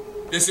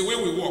 there's a way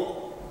we walk.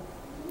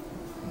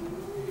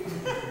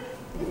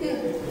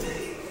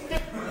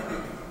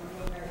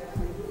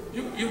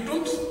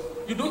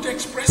 You don't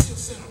express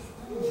yourself.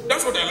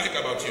 That's what I like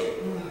about you.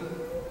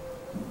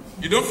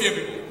 You don't fear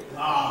people.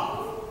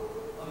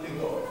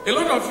 A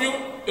lot of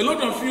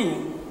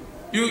you,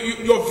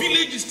 your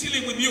village is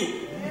still with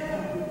you.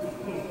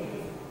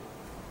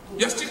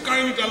 You're still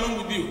carrying it along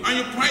with you, and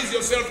you price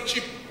yourself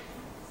cheap.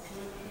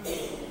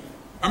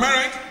 Am I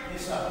right?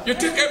 Yes, sir. You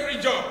take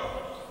every job.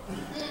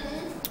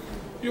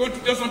 You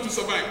just want to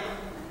survive.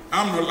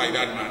 I'm not like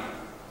that, man.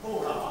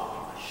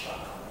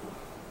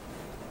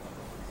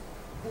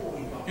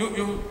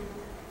 You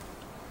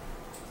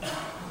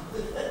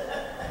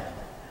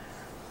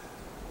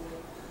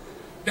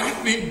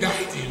that thing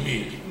died in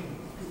me.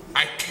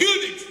 I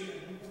killed it.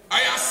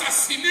 I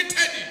assassinated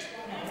it.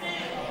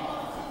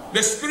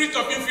 The spirit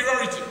of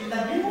inferiority. In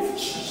the name of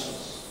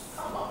Jesus.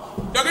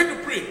 You're going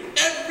to pray.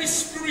 Every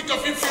spirit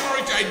of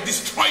inferiority, I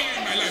destroy you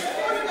in my life.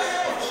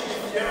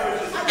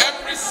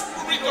 Every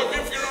spirit of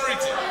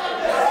inferiority,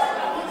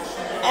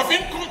 of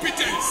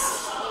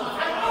incompetence,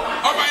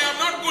 of I am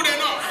not good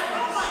enough.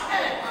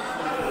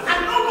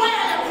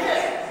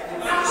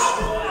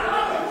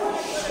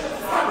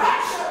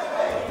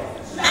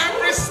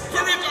 Every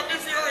spirit of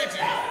inferiority.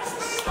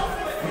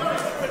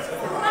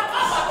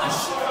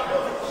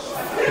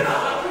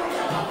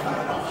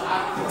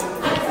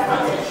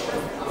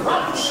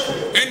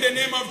 In the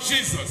name of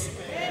Jesus.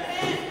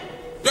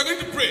 You're going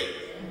to pray.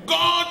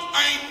 God,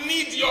 I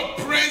need your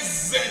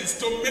presence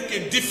to make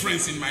a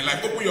difference in my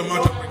life. Open your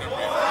mouth and pray that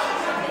prayer.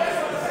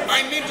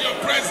 I need your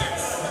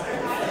presence.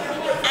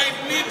 I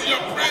need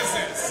your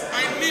presence.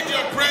 I need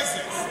your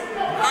presence.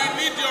 I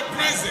need your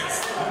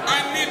presence.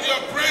 I need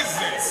your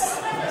presence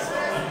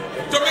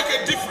to make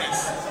a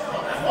difference.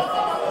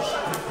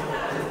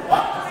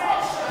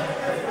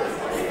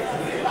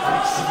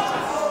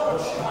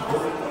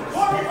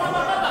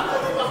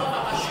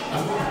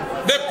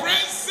 The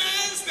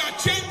presence that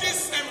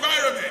changes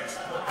environment.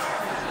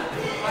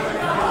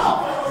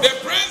 The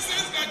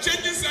presence that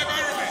changes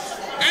environment.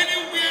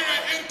 Anywhere I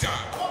enter,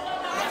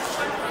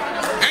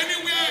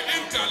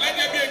 let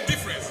there be a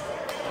difference.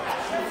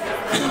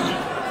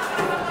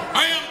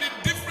 I am the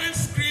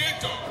difference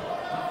creator.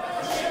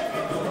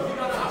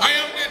 I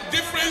am the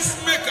difference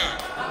maker.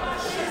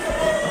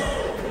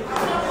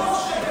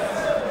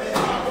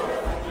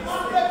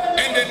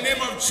 In the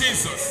name of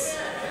Jesus.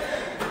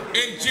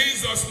 In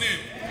Jesus' name.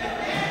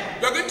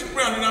 We are going to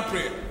pray another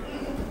prayer.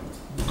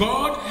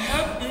 God,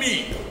 help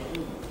me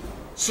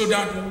so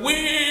that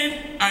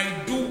when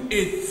I do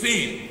a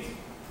thing,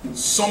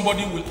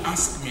 somebody will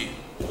ask me,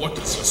 what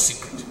is your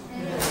secret?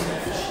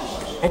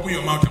 Open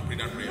your mouth and pray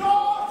that prayer.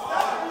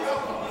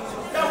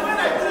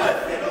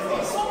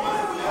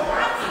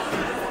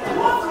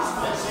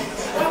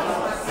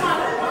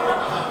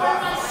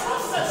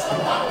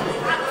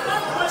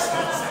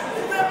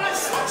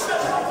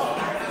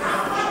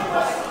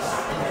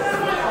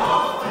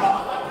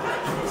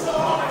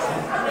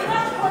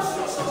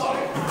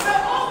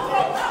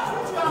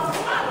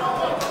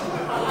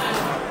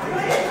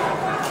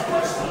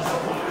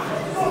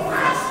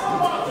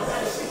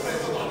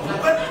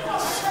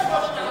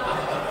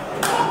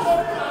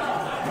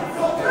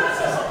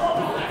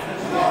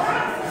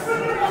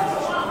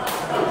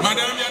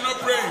 Madam, you are not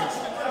praying.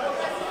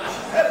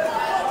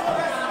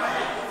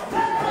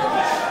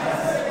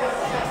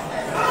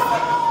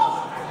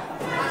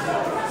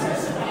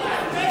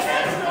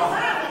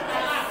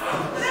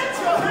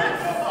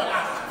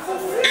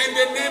 In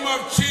the name of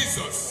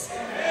Jesus.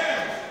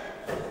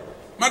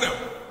 Madam,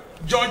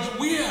 George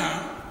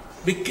Weah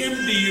became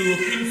the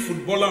European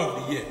Footballer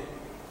of the Year.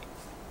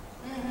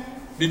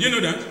 Did you know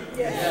that?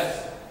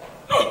 Yes.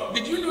 No,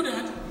 did you know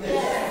that?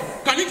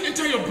 Yes. Can it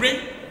enter your brain?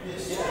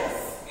 Yes.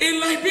 A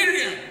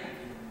Liberian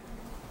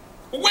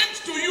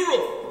went to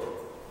Europe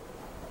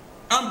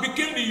and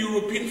became the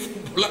European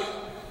footballer.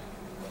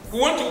 We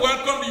want to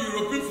welcome the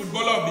European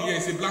Footballer of the Year.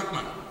 He's a black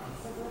man.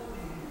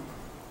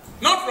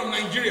 Not from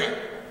Nigeria.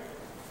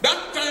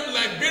 That time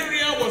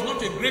Liberia was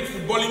not a great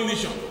footballing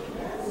nation.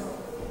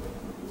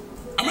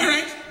 Am I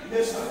right?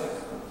 Yes, sir.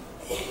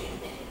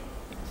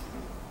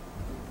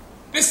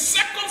 The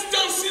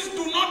circumstances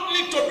do not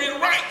need to be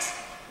right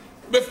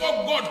before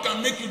God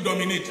can make you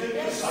dominate.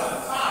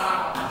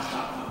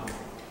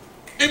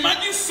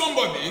 Imagine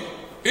somebody,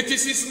 it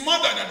is his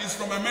mother that is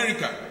from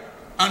America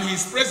and he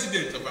is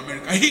president of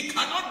America. He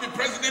cannot be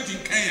president in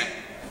Kenya.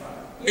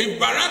 If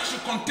Barack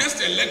should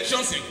contest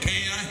elections in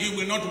Kenya, he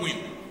will not win.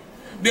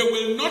 They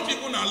will not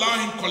even allow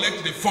him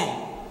collect the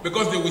form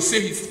because they will say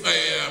his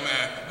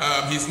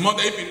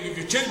mother, if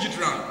you change it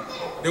around,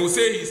 they will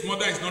say his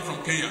mother is not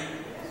from Kenya.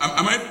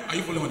 Are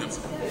you following what I'm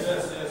saying?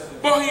 Yes, yes.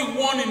 But he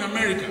won in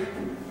America.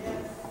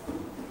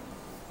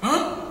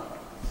 Huh?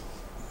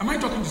 Am I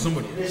talking to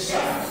somebody? Yes,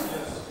 yes.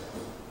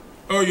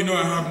 Oh, you know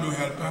I have no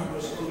helper.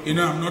 You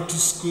know I'm not too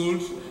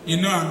schooled. You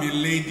know I'm a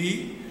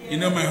lady. You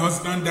know my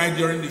husband died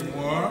during the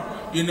war.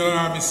 You know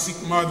I'm a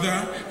sick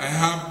mother. I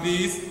have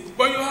this.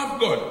 But you have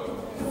God.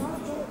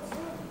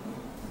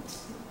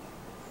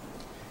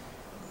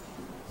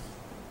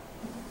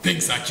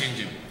 Things are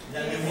changing.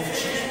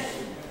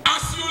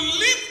 As you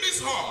leave this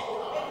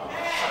hall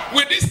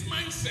with this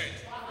mindset,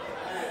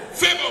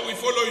 favor will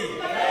follow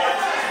you.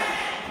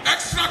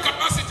 Extra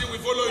capacity will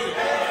follow you.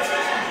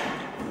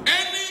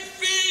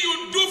 Anything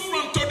you do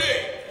from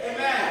today,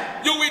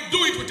 you will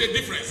do it with a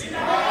difference.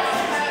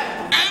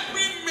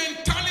 Every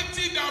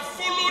mentality that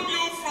followed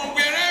you from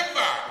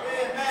wherever,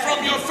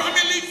 from your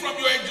family, from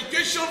your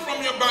education,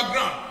 from your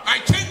background, I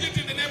change it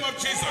in the name of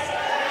Jesus.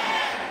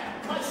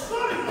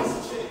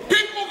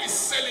 People will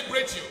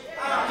celebrate you.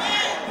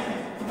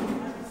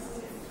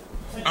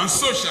 And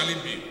so shall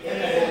it be.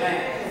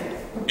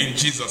 In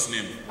Jesus'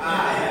 name.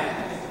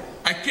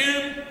 I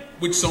came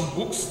with some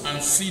books and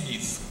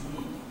CDs.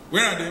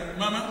 Where are they,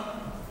 Mama?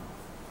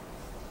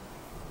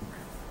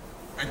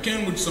 I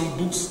came with some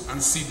books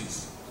and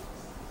CDs.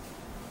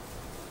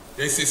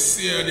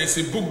 There's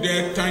a book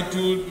there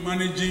titled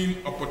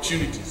Managing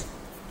Opportunities.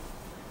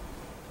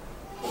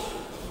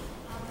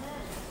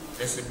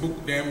 There's a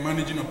book there,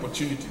 Managing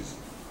Opportunities.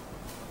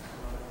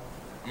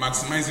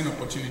 Maximizing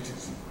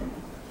Opportunities.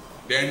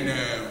 Then,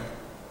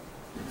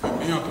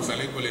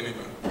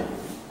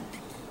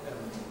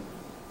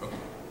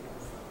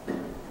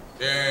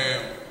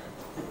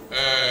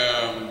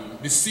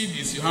 the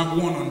CDs, you have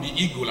one on the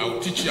eagle. I will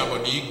teach you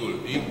about the eagle.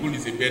 The eagle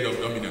is a bird of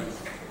dominance.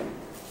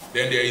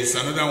 Then there is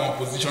another one,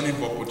 Positioning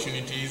for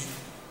Opportunities,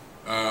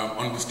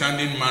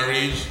 Understanding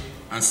Marriage,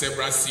 and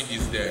several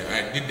CDs there.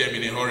 I did them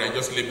in a hurry. I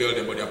just labeled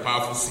them, but they are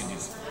powerful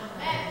CDs.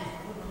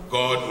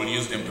 God will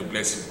use them to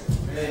bless you.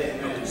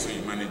 Okay, so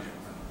you manage them.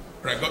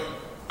 Right, God.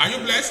 Are you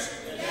blessed?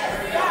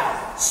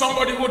 Yes.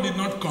 Somebody who did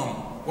not come,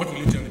 what will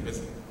you tell the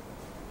person?